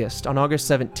in August, on August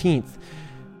 17th,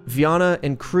 Viana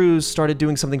and Cruz started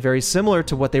doing something very similar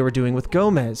to what they were doing with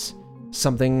Gomez.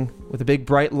 Something with a big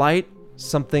bright light,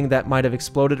 something that might have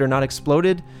exploded or not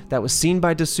exploded, that was seen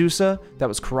by De Sousa, that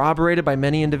was corroborated by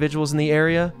many individuals in the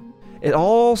area. It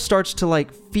all starts to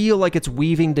feel like it's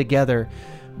weaving together.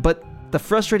 But the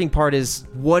frustrating part is,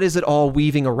 what is it all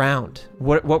weaving around?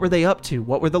 What were they up to?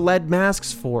 What were the lead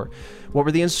masks for? What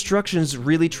were the instructions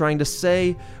really trying to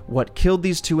say? What killed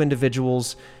these 2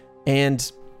 individuals? And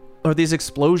are these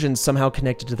explosions somehow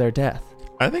connected to their death?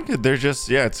 I think that they're just,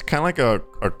 it's kind of like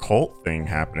a cult thing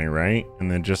happening, right?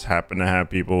 And then just happen to have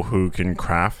people who can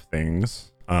craft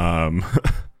things. And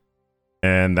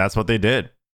that's what they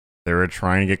did. They were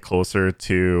trying to get closer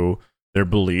to their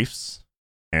beliefs,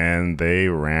 and they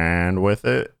ran with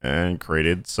it and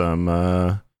created some,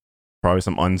 probably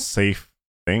some unsafe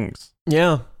things.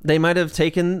 Yeah, they might have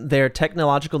taken their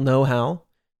technological know-how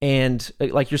and,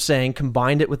 like you're saying,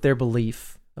 combined it with their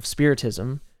belief of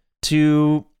spiritism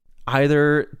to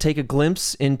either take a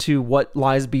glimpse into what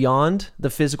lies beyond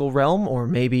the physical realm, or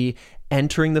maybe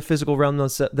entering the physical realm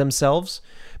themselves.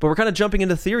 But we're kind of jumping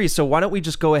into theories, so why don't we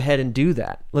just go ahead and do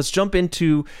that? Let's jump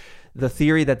into the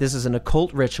theory that this is an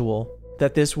occult ritual,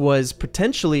 that this was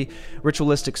potentially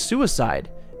ritualistic suicide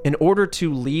in order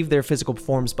to leave their physical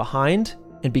forms behind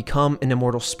and become an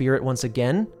immortal spirit once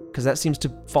again, because that seems to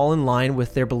fall in line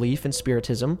with their belief in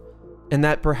spiritism, and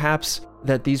that perhaps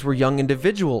that these were young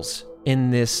individuals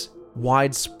in this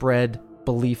widespread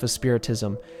belief of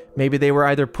spiritism. Maybe they were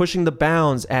either pushing the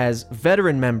bounds as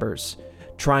veteran members,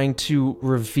 trying to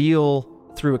reveal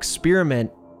through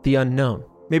experiment the unknown.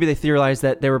 Maybe they theorized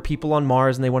that there were people on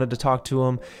Mars and they wanted to talk to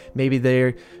them. Maybe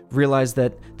they realized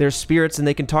that they're spirits and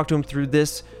they can talk to them through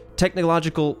this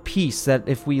technological piece, that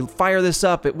if we fire this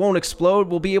up, it won't explode.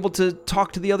 We'll be able to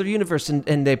talk to the other universe.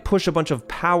 And they push a bunch of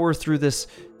power through this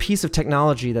piece of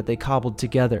technology that they cobbled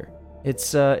together.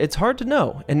 It's hard to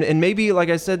know. And maybe, like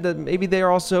I said, that maybe they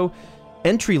are also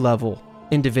entry-level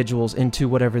individuals into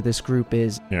whatever this group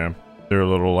is. Yeah, they're a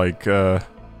little like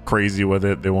crazy with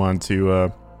it. They wanted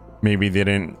to maybe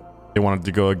they wanted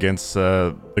to go against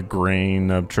the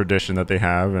grain of tradition that they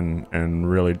have and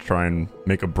really try and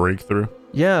make a breakthrough.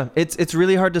 Yeah, it's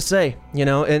really hard to say,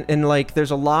 and like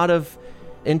there's a lot of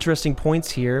interesting points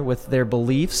here with their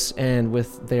beliefs and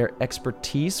with their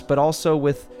expertise, but also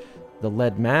with the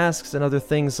lead masks and other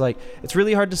things. Like, it's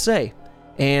really hard to say.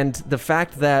 And the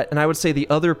fact that, and I would say the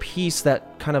other piece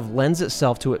that kind of lends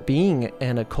itself to it being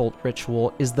an occult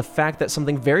ritual is the fact that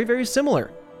something very, very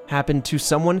similar happened to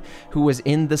someone who was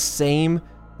in the same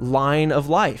line of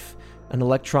life. An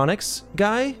electronics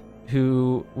guy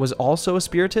who was also a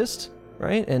spiritist,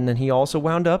 right? And then he also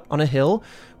wound up on a hill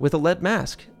with a lead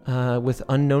mask with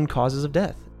unknown causes of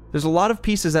death. There's a lot of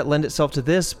pieces that lend itself to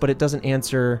this, but it doesn't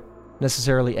answer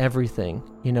necessarily everything.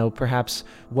 Perhaps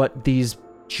what these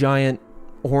giant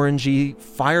orangey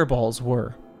fireballs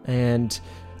were, and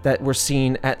that were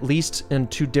seen at least in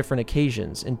 2 different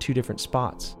occasions in 2 different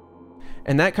spots.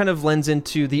 And that kind of lends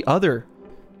into the other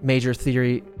major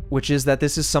theory, which is that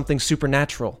this is something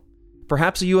supernatural.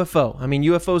 Perhaps a UFO. I mean,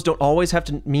 UFOs don't always have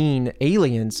to mean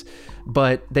aliens,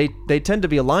 but they tend to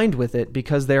be aligned with it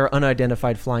because they are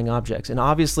unidentified flying objects. And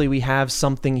obviously we have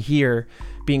something here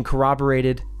being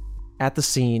corroborated at the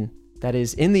scene that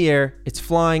is in the air, it's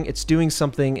flying, it's doing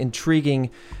something intriguing.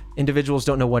 Individuals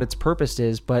don't know what its purpose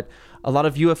is, but a lot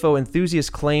of UFO enthusiasts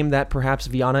claim that perhaps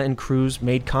Viana and Cruz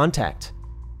made contact,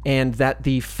 and that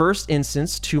the first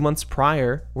instance 2 months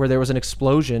prior, where there was an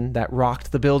explosion that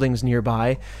rocked the buildings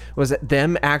nearby, was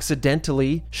them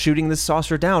accidentally shooting this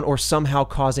saucer down or somehow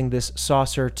causing this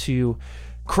saucer to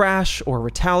crash or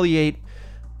retaliate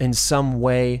in some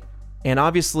way. And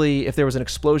obviously, if there was an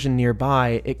explosion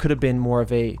nearby, it could have been more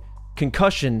of a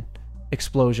concussion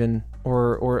explosion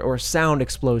or sound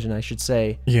explosion, I should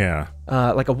say. Yeah.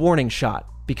 Like a warning shot,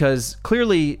 because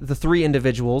clearly the 3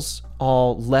 individuals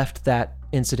all left that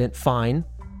incident fine,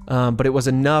 but it was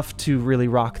enough to really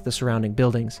rock the surrounding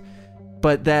buildings.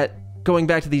 But that, going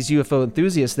back to these UFO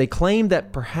enthusiasts, they claim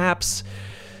that perhaps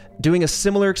doing a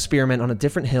similar experiment on a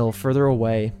different hill further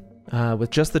away, with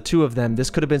just the 2 of them, this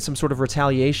could have been some sort of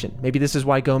retaliation. Maybe this is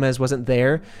why Gomez wasn't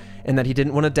there, and that he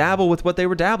didn't want to dabble with what they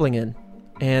were dabbling in,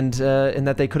 and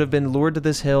that they could have been lured to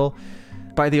this hill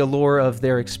by the allure of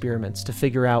their experiments to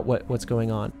figure out what's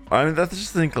going on. I mean, that's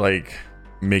just think like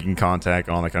making contact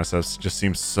and all that kind of stuff just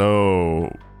seems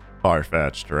so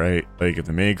far-fetched, right? Like if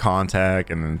they made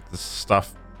contact and then the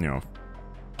stuff,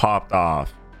 popped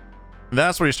off.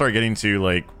 That's where you start getting to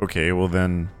like, okay, well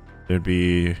then there'd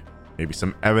be maybe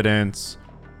some evidence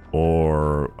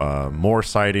or more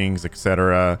sightings,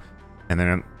 etc.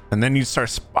 And then you start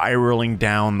spiraling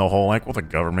down the whole like, well, the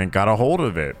government got a hold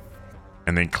of it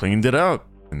and they cleaned it up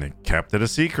and they kept it a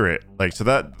secret. Like, so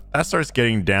that starts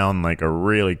getting down like a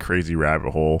really crazy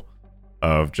rabbit hole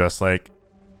of just like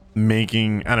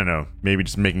making, I don't know, maybe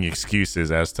just making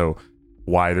excuses as to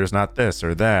why there's not this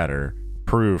or that or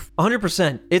proof.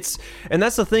 100%. And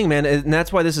that's the thing, man, and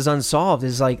that's why this is unsolved,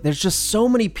 is like there's just so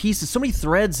many pieces, so many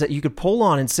threads that you could pull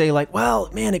on and say like, well,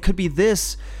 man, it could be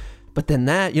this, but then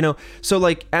that, so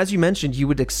like as you mentioned, you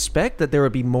would expect that there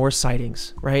would be more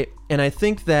sightings, right? And I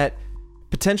think that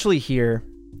potentially here,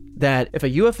 that if a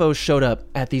UFO showed up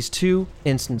at these 2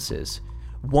 instances,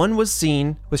 one was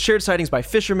seen with shared sightings by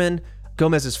fishermen,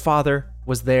 Gomez's father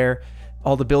was there,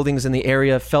 all the buildings in the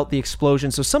area felt the explosion,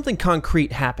 so something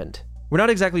concrete happened. We're not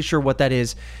exactly sure what that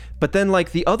is, but then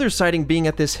like the other sighting being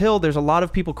at this hill, there's a lot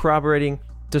of people corroborating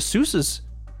De Sousa's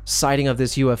sighting of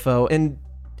this UFO, and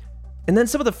then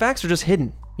some of the facts are just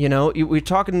hidden. We're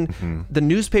talking the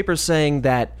newspaper saying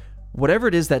that whatever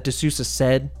it is that De Sousa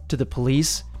said to the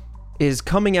police is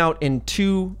coming out in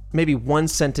 2, maybe 1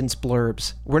 sentence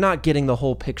blurbs. We're not getting the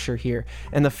whole picture here.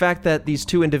 And the fact that these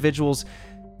 2 individuals,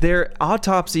 their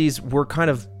autopsies were kind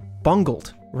of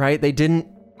bungled, right? They didn't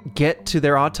get to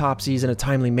their autopsies in a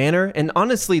timely manner. And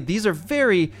honestly, these are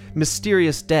very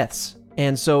mysterious deaths.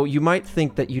 And so you might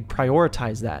think that you'd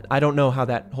prioritize that. I don't know how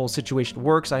that whole situation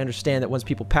works. I understand that once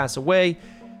people pass away,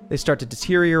 they start to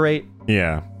deteriorate.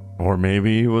 Yeah. Or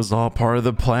maybe it was all part of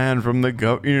the plan from the you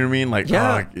know what I mean? Like,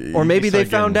 yeah. Or maybe they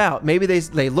found out. Maybe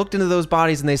they looked into those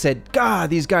bodies and they said,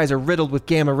 God, these guys are riddled with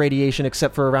gamma radiation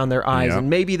except for around their eyes. Yeah. And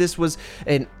maybe this was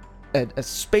an a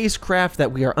spacecraft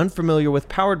that we are unfamiliar with,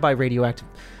 powered by radioactive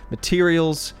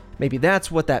materials. Maybe that's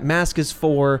what that mask is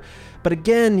for. But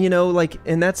again,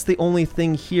 and that's the only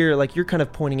thing here, like you're kind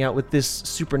of pointing out with this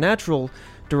supernatural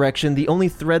direction, the only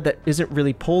thread that isn't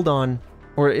really pulled on,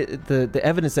 or the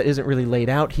evidence that isn't really laid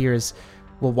out here is,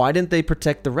 well, why didn't they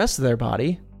protect the rest of their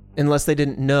body? Unless they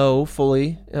didn't know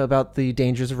fully about the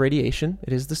dangers of radiation.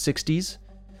 It is the 60s.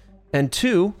 And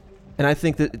two, and I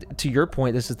think that to your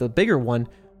point, this is the bigger one,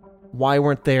 why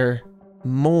weren't there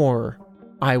more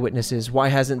eyewitnesses? Why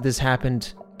hasn't this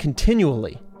happened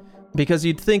continually? Because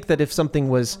you'd think that if something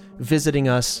was visiting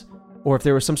us, or if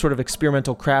there was some sort of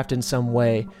experimental craft in some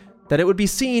way, that it would be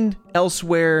seen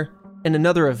elsewhere in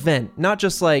another event. Not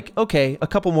just like, okay, a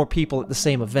couple more people at the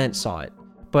same event saw it,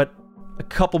 but a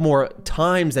couple more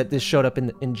times that this showed up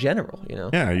in general,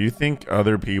 Yeah, you think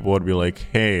other people would be like,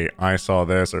 hey, I saw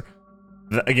this, or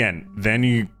again, then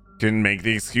you can make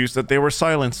the excuse that they were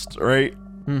silenced, right?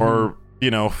 Mm-hmm. Or,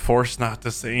 forced not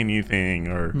to say anything,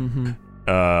 or,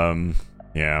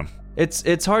 yeah.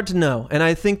 It's hard to know, and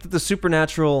I think that the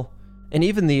supernatural and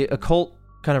even the occult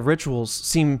kind of rituals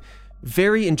seem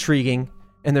very intriguing,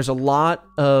 and there's a lot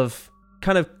of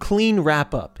kind of clean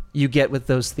wrap-up you get with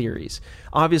those theories.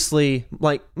 Obviously,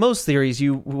 like most theories,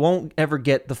 you won't ever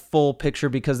get the full picture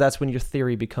because that's when your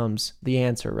theory becomes the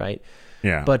answer, right?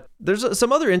 Yeah. But there's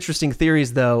some other interesting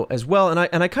theories, though, as well,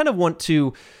 and I kind of want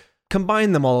to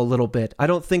combine them all a little bit. I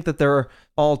don't think that they're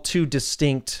all too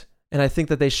distinct, and I think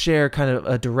that they share kind of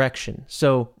a direction.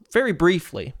 So, very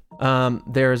briefly,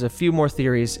 there's a few more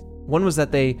theories. One was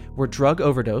that they were drug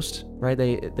overdosed, right?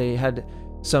 They had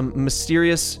some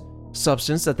mysterious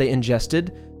substance that they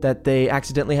ingested that they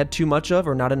accidentally had too much of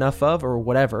or not enough of or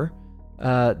whatever.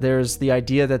 There's the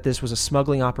idea that this was a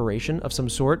smuggling operation of some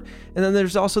sort. And then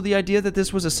there's also the idea that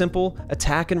this was a simple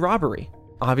attack and robbery.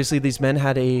 Obviously, these men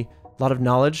had a lot of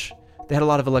knowledge. They had a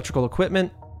lot of electrical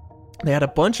equipment. They had a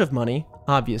bunch of money,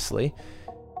 obviously.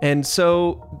 And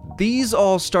so these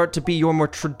all start to be your more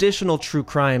traditional true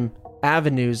crime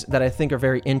avenues that I think are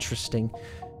very interesting.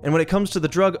 And when it comes to the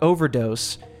drug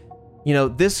overdose,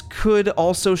 this could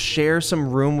also share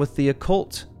some room with the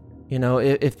occult.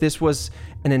 If this was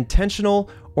an intentional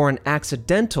or an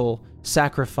accidental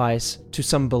sacrifice to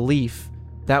some belief,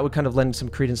 that would kind of lend some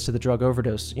credence to the drug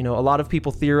overdose. A lot of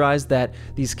people theorize that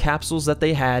these capsules that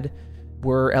they had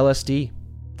were LSD,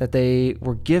 that they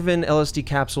were given LSD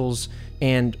capsules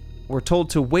and were told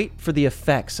to wait for the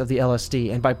effects of the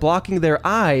LSD. And by blocking their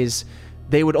eyes,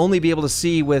 they would only be able to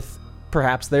see with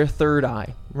perhaps their third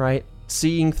eye, right?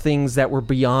 Seeing things that were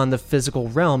beyond the physical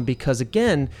realm, because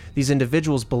again, these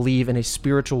individuals believe in a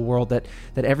spiritual world, that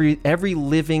every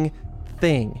living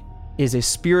thing is a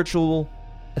spiritual,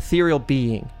 ethereal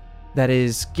being that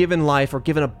is given life or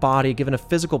given a body, given a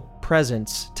physical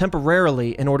presence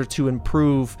temporarily in order to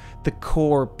improve the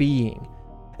core being.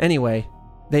 Anyway,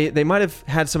 they might have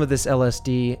had some of this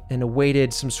LSD and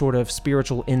awaited some sort of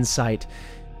spiritual insight,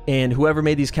 and whoever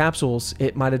made these capsules,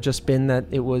 it might have just been that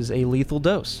it was a lethal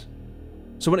dose.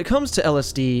 So when it comes to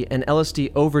LSD and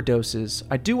LSD overdoses,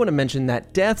 I do want to mention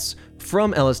that deaths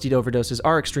from LSD overdoses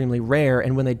are extremely rare,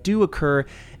 and when they do occur,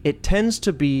 it tends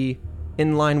to be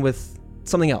in line with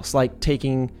something else, like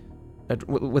drinking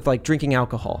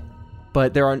alcohol.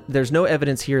 But there's no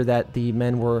evidence here that the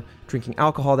men were drinking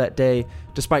alcohol that day.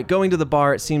 Despite going to the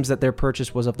bar, it seems that their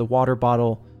purchase was of the water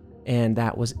bottle, and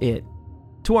that was it,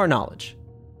 to our knowledge.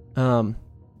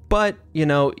 But,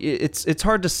 it's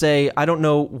hard to say. I don't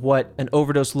know what an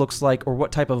overdose looks like or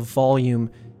what type of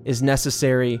volume is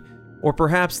necessary, or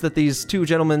perhaps that these two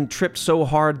gentlemen tripped so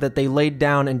hard that they laid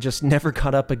down and just never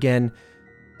got up again.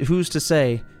 Who's to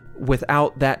say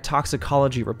without that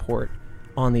toxicology report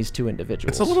on these two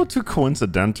individuals? It's a little too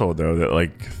coincidental, though, that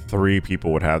like three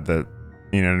people would have that,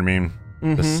 you know what I mean?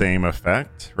 Mm-hmm. The same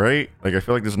effect, right? Like, I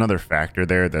feel like there's another factor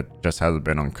there that just hasn't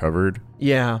been uncovered.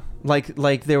 Yeah,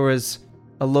 like there was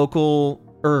a local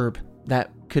herb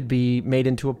that could be made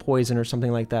into a poison or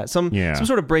something like that. Some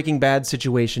sort of Breaking Bad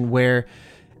situation where,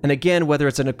 and again, whether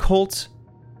it's an occult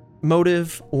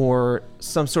motive or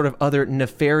some sort of other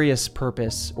nefarious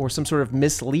purpose or some sort of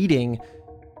misleading,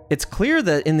 it's clear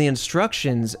that in the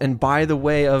instructions and by the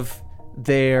way of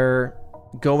their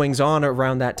goings on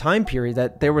around that time period,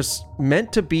 that there was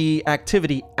meant to be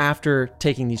activity after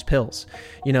taking these pills.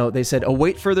 They said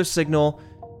await further signal.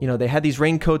 They had these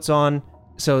raincoats on,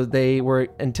 so they were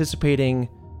anticipating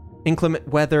inclement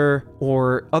weather,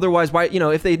 or otherwise, why,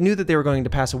 if they knew that they were going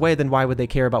to pass away, then why would they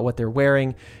care about what they're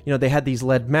wearing? They had these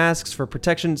lead masks for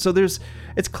protection. So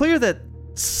it's clear that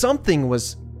something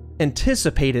was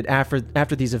anticipated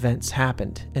after these events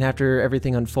happened and after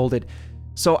everything unfolded.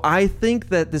 So I think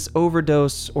that this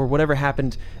overdose or whatever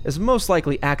happened is most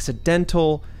likely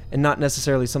accidental and not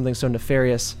necessarily something so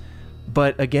nefarious.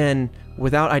 But again,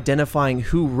 without identifying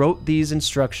who wrote these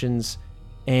instructions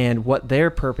and what their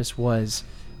purpose was,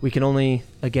 we can only,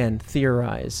 again,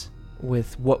 theorize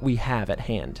with what we have at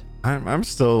hand. I'm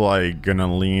still like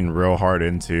gonna lean real hard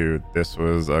into this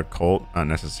was a cult, not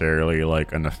necessarily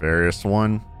like a nefarious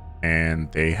one,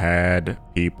 and they had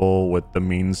people with the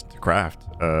means to craft,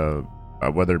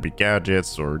 whether it be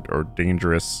gadgets or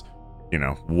dangerous,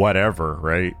 whatever,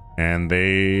 right? And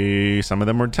some of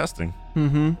them were testing.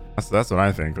 Mm-hmm. That's what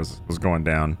I think was going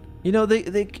down.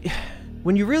 They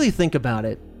when you really think about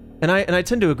it, and I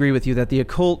tend to agree with you that the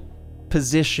occult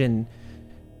position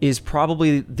is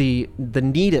probably the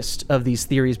neatest of these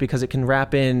theories because it can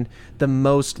wrap in the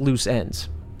most loose ends.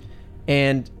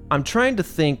 And I'm trying to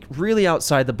think really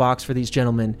outside the box for these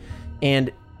gentlemen,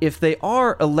 and if they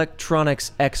are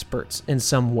electronics experts in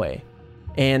some way,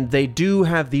 and they do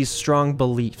have these strong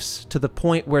beliefs to the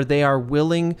point where they are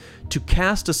willing to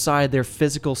cast aside their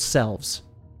physical selves,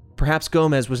 perhaps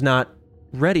Gomez was not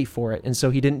ready for it, and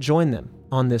so he didn't join them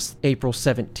on this April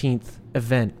 17th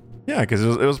event. Yeah, because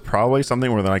it was probably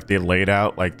something where they laid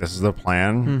out this is the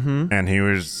plan, and he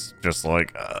was just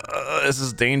like, this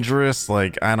is dangerous.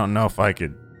 I don't know if I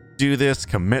could do this,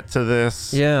 commit to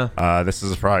this. Yeah. This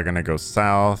is probably gonna go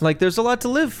south. There's a lot to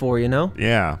live for,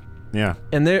 Yeah.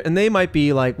 And they might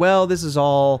be like, well, this is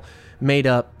all made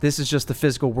up. This is just the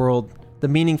physical world. The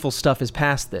meaningful stuff is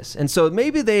past this. And so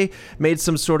maybe they made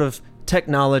some sort of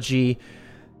technology.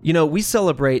 We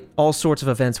celebrate all sorts of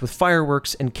events with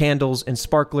fireworks and candles and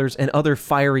sparklers and other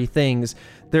fiery things.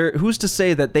 Who's to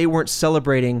say that they weren't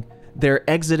celebrating their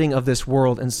exiting of this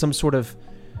world in some sort of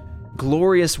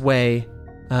glorious way,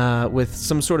 with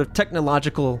some sort of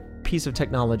technological piece of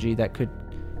technology that could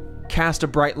cast a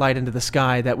bright light into the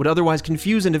sky that would otherwise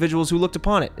confuse individuals who looked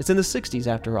upon it. It's in the 60s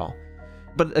after all.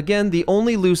 But again, the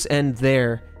only loose end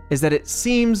there is that it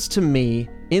seems to me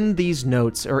in these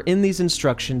notes or in these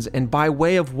instructions and by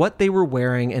way of what they were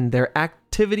wearing and their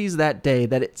activities that day,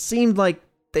 that it seemed like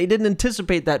they didn't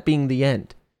anticipate that being the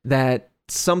end, that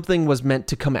something was meant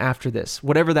to come after this.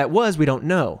 Whatever that was, we don't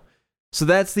know. So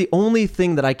that's the only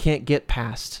thing that I can't get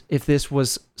past if this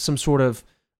was some sort of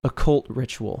occult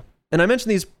ritual. And I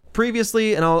mentioned these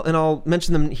previously, and I'll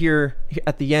mention them here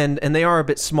at the end, and they are a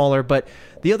bit smaller, but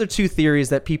the other two theories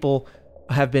that people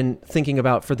have been thinking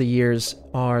about for the years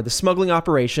are the smuggling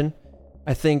operation.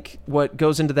 I think what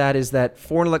goes into that is that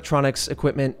foreign electronics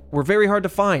equipment were very hard to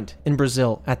find in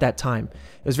Brazil at that time.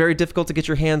 It was very difficult to get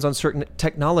your hands on certain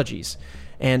technologies.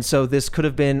 And so this could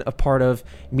have been a part of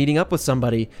meeting up with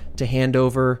somebody to hand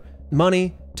over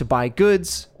money, to buy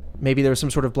goods. Maybe there was some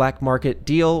sort of black market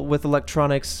deal with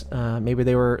electronics. Maybe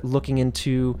they were looking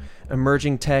into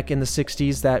emerging tech in the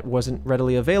 60s that wasn't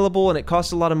readily available and it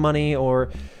cost a lot of money,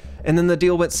 and then the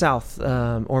deal went south.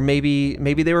 Or maybe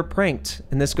they were pranked,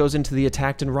 and this goes into the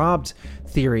attacked and robbed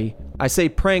theory. I say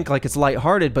prank like it's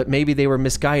lighthearted, but maybe they were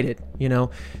misguided,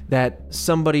 that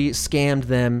somebody scammed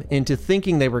them into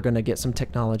thinking they were going to get some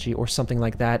technology or something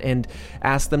like that and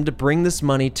asked them to bring this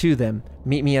money to them.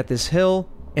 Meet me at this hill.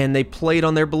 And they played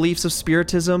on their beliefs of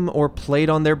spiritism or played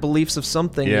on their beliefs of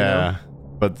something. Yeah.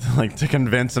 But to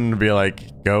convince them to be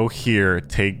like, go here,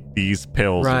 take these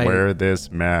pills, right, wear this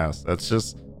mask. That's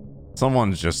just,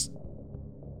 someone's just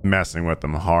messing with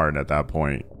them hard at that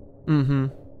point. Mm-hmm.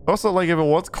 Also, if it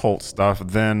was cult stuff,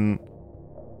 then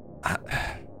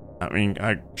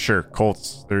sure,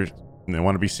 cults, they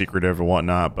want to be secretive and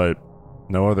whatnot, but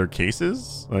no other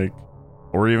cases?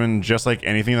 Or even just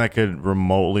anything that could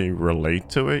remotely relate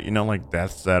to it,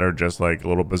 deaths that are just a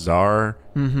little bizarre.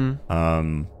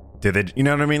 Mm-hmm. Did they, you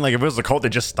know what I mean? If it was a cult, they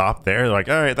just stopped there. All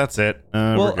right, that's it.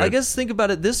 Well, I guess think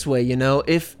about it this way,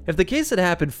 if the case that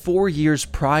happened 4 years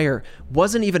prior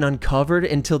wasn't even uncovered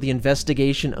until the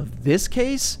investigation of this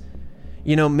case,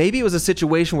 maybe it was a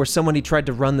situation where somebody tried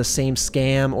to run the same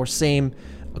scam or same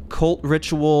occult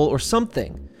ritual or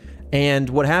something. And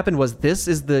what happened was, this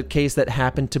is the case that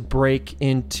happened to break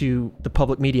into the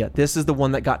public media. This is the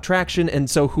one that got traction. And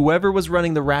so whoever was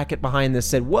running the racket behind this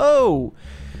said, whoa,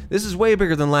 this is way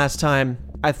bigger than last time.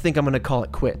 I think I'm going to call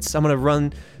it quits. I'm going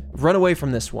to run away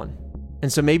from this one.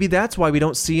 And so maybe that's why we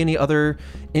don't see any other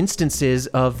instances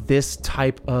of this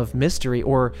type of mystery,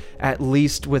 or at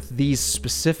least with these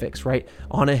specifics, right?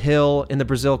 On a hill in the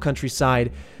Brazil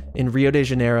countryside in Rio de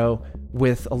Janeiro,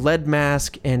 with a lead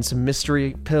mask and some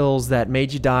mystery pills that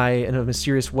made you die in a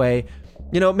mysterious way.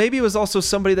 Maybe it was also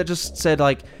somebody that just said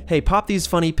hey, pop these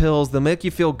funny pills, they'll make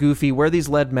you feel goofy, wear these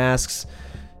lead masks.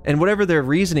 And whatever their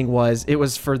reasoning was, it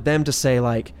was for them to say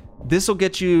this will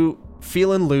get you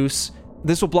feeling loose,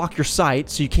 this will block your sight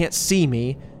so you can't see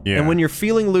me. Yeah. And when you're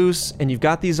feeling loose and you've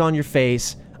got these on your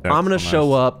face, I'm going to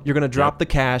show up. You're going to drop the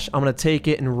cash. I'm going to take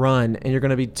it and run. And you're going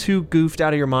to be too goofed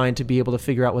out of your mind to be able to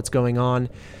figure out what's going on.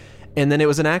 And then it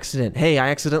was an accident. Hey,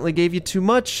 I accidentally gave you too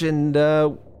much, and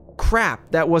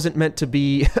crap, that wasn't meant to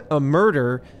be a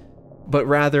murder, but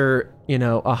rather,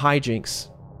 a hijinks,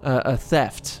 a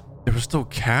theft. There was still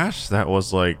cash that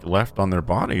was like left on their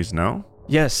bodies, no?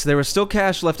 Yes, there was still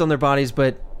cash left on their bodies,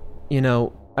 but,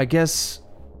 I guess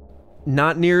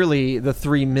not nearly the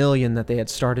 $3 million that they had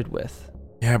started with.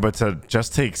 Yeah, but to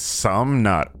just take some,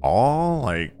 not all,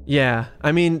 like... Yeah,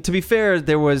 I mean, to be fair,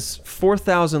 there was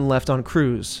 $4,000 left on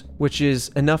Cruz, which is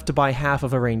enough to buy half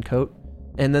of a raincoat.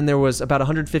 And then there was about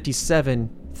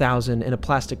 $157,000 in a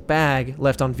plastic bag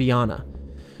left on Viana.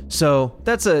 So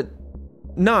that's a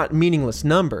not meaningless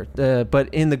number,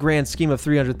 but in the grand scheme of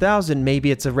 $300,000, maybe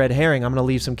it's a red herring. I'm going to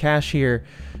leave some cash here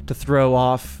to throw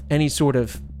off any sort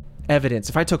of evidence.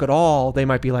 If I took it all, they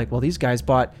might be like, well, these guys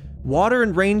bought water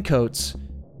and raincoats,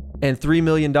 and $3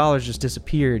 million just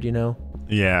disappeared,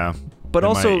 Yeah. But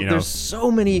also, there's so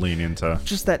many... Lean into...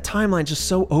 Just that timeline just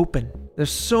so open.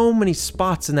 There's so many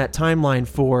spots in that timeline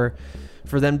for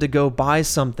them to go buy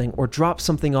something or drop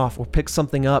something off or pick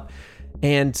something up.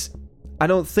 And I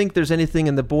don't think there's anything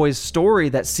in the boys' story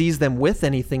that sees them with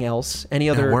anything else,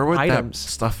 any other where would items. That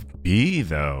stuff be,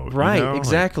 though? Right,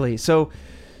 exactly. So...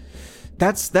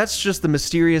 That's just the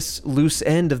mysterious loose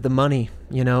end of the money.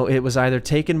 It was either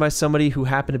taken by somebody who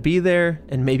happened to be there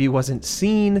and maybe wasn't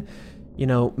seen.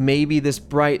 Maybe this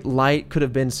bright light could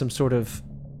have been some sort of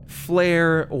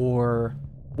flare or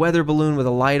weather balloon with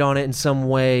a light on it in some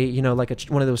way, like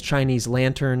one of those Chinese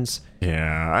lanterns.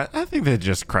 Yeah, I think they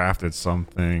just crafted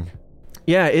something.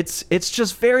 Yeah, it's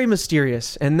just very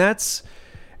mysterious, and that's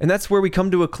where we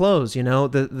come to a close.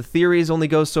 The theories only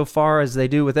go so far, as they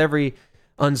do with every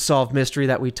unsolved mystery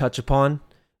that we touch upon.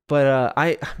 But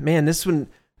this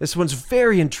one's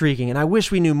very intriguing, and I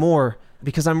wish we knew more,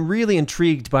 because I'm really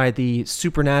intrigued by the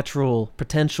supernatural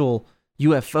potential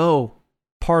UFO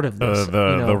part of this.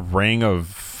 The ring of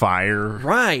fire.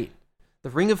 Right.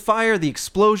 The ring of fire, the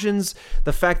explosions,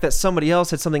 the fact that somebody else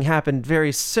had something happen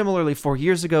very similarly 4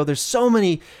 years ago. There's so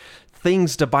many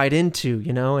things to bite into,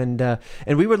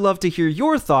 and we would love to hear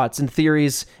your thoughts and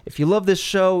theories. If you love this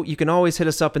show, you can always hit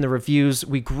us up in the reviews.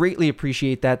 We greatly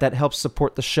appreciate that. That helps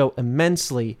support the show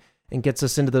immensely and gets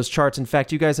us into those charts. In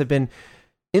fact, you guys have been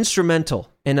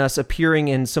instrumental in us appearing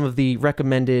in some of the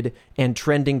recommended and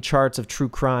trending charts of true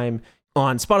crime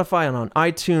on Spotify and on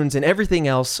iTunes and everything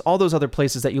else, all those other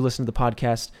places that you listen to the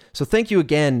podcast. So thank you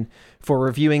again for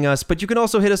reviewing us. But you can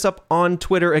also hit us up on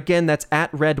Twitter. Again, that's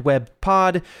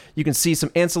 @RedWebPod. You can see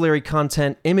some ancillary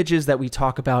content, images that we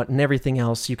talk about, and everything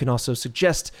else. You can also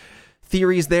suggest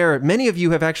theories there. Many of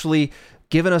you have actually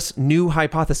given us new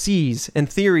hypotheses and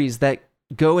theories that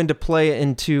go into play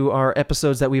into our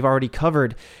episodes that we've already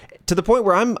covered, to the point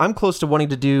where I'm close to wanting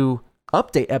to do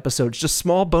update episodes, just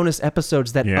small bonus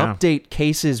episodes that update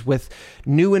cases with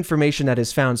new information that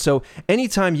is found. So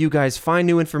anytime you guys find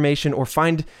new information or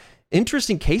find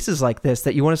interesting cases like this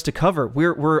that you want us to cover,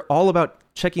 we're all about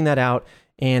checking that out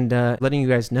and letting you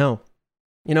guys know.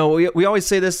 We always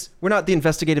say this, we're not the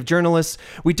investigative journalists.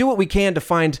 We do what we can to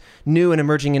find new and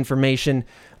emerging information,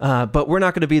 but we're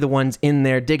not going to be the ones in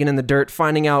there digging in the dirt,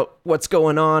 finding out what's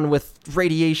going on with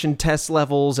radiation test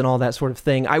levels and all that sort of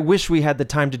thing. I wish we had the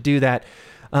time to do that.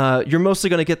 You're mostly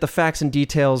going to get the facts and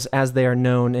details as they are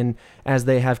known and as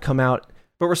they have come out.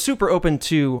 But we're super open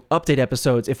to update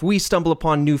episodes. If we stumble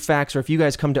upon new facts, or if you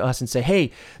guys come to us and say, hey,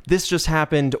 this just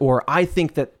happened, or I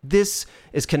think that this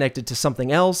is connected to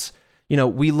something else,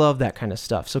 we love that kind of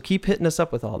stuff. So keep hitting us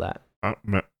up with all that.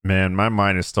 Man, my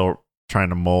mind is still trying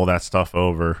to mull that stuff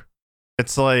over.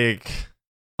 It's like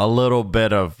a little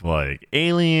bit of like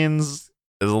aliens,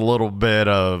 is a little bit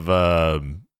of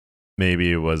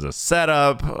maybe it was a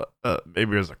setup,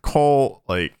 maybe it was a cult.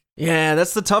 Like, yeah,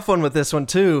 that's the tough one with this one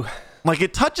too. Like,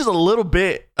 it touches a little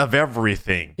bit of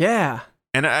everything. Yeah.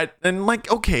 And like,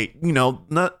 okay, not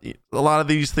a lot of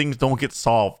these things don't get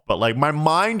solved, but like my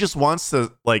mind just wants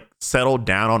to like settle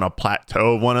down on a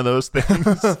plateau of one of those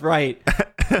things. Right.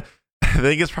 I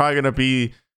think it's probably gonna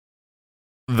be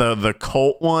the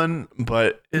cult one,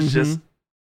 but it's just,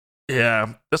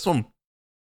 yeah, this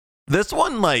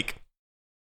one, like,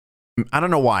 I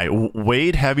don't know why,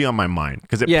 weighed heavy on my mind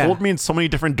because it pulled me in so many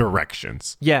different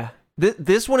directions. Yeah.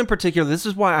 This one in particular, this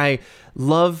is why I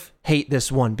hate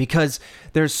this one, because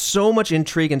there's so much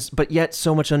intrigue but yet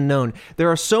so much unknown. There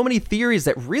are so many theories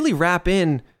that really wrap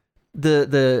in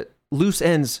the loose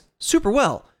ends super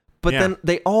well, but then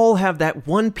they all have that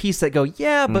one piece that go,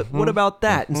 yeah, but what about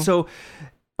that? And so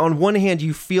on one hand,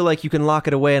 you feel like you can lock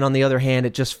it away, and on the other hand,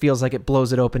 it just feels like it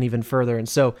blows it open even further. And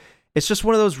so it's just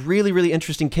one of those really, really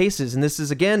interesting cases. And this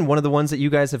is, again, one of the ones that you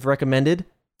guys have recommended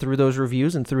through those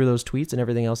reviews and through those tweets and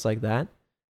everything else like that.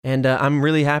 And I'm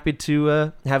really happy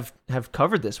to have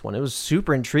covered this one. It was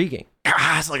super intriguing.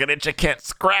 It's like an itch I can't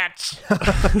scratch.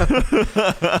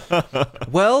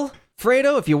 Well,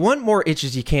 Fredo, if you want more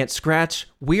itches you can't scratch,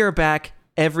 we are back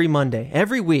every Monday.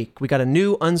 Every week, we got a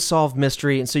new unsolved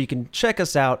mystery, and so you can check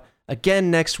us out again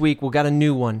next week. We'll got a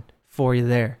new one for you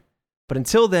there. But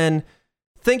until then,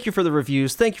 thank you for the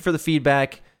reviews. Thank you for the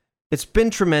feedback. It's been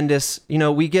tremendous. You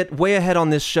know, we get way ahead on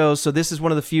this show, so this is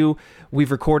one of the few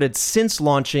we've recorded since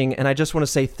launching, and I just want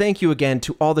to say thank you again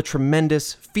to all the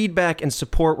tremendous feedback and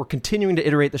support. We're continuing to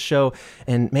iterate the show,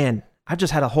 and man, I've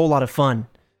just had a whole lot of fun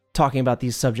talking about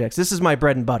these subjects. This is my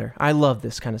bread and butter. I love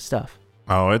this kind of stuff.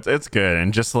 Oh, it's good.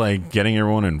 And just like getting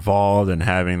everyone involved and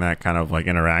having that kind of like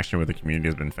interaction with the community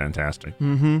has been fantastic.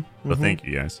 So thank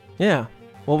you guys. Yeah.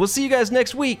 Well, we'll see you guys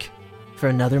next week for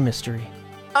another mystery.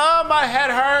 Oh, my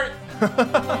head hurt.